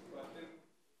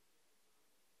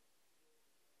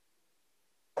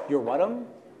 Your what 'em?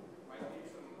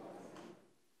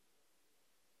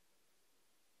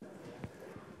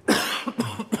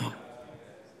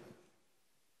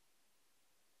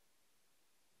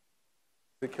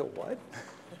 Does it kill what?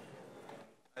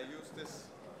 I use this,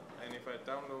 and if I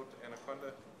download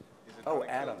Anaconda, is it Oh, going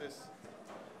to Adam. kill this?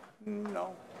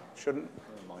 No, shouldn't.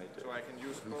 So I can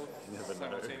use both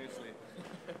simultaneously?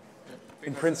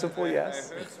 In principle,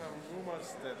 yes. I heard some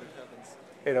rumors that it happens.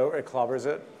 It clobbers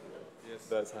it. Yes.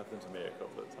 That's happened to me a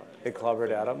couple of times. It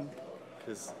clobbered Adam.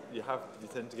 Because you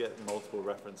tend to get multiple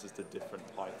references to different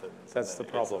Pythons. That's the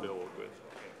problem. It's a bit awkward.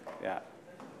 Yeah.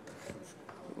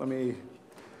 Let me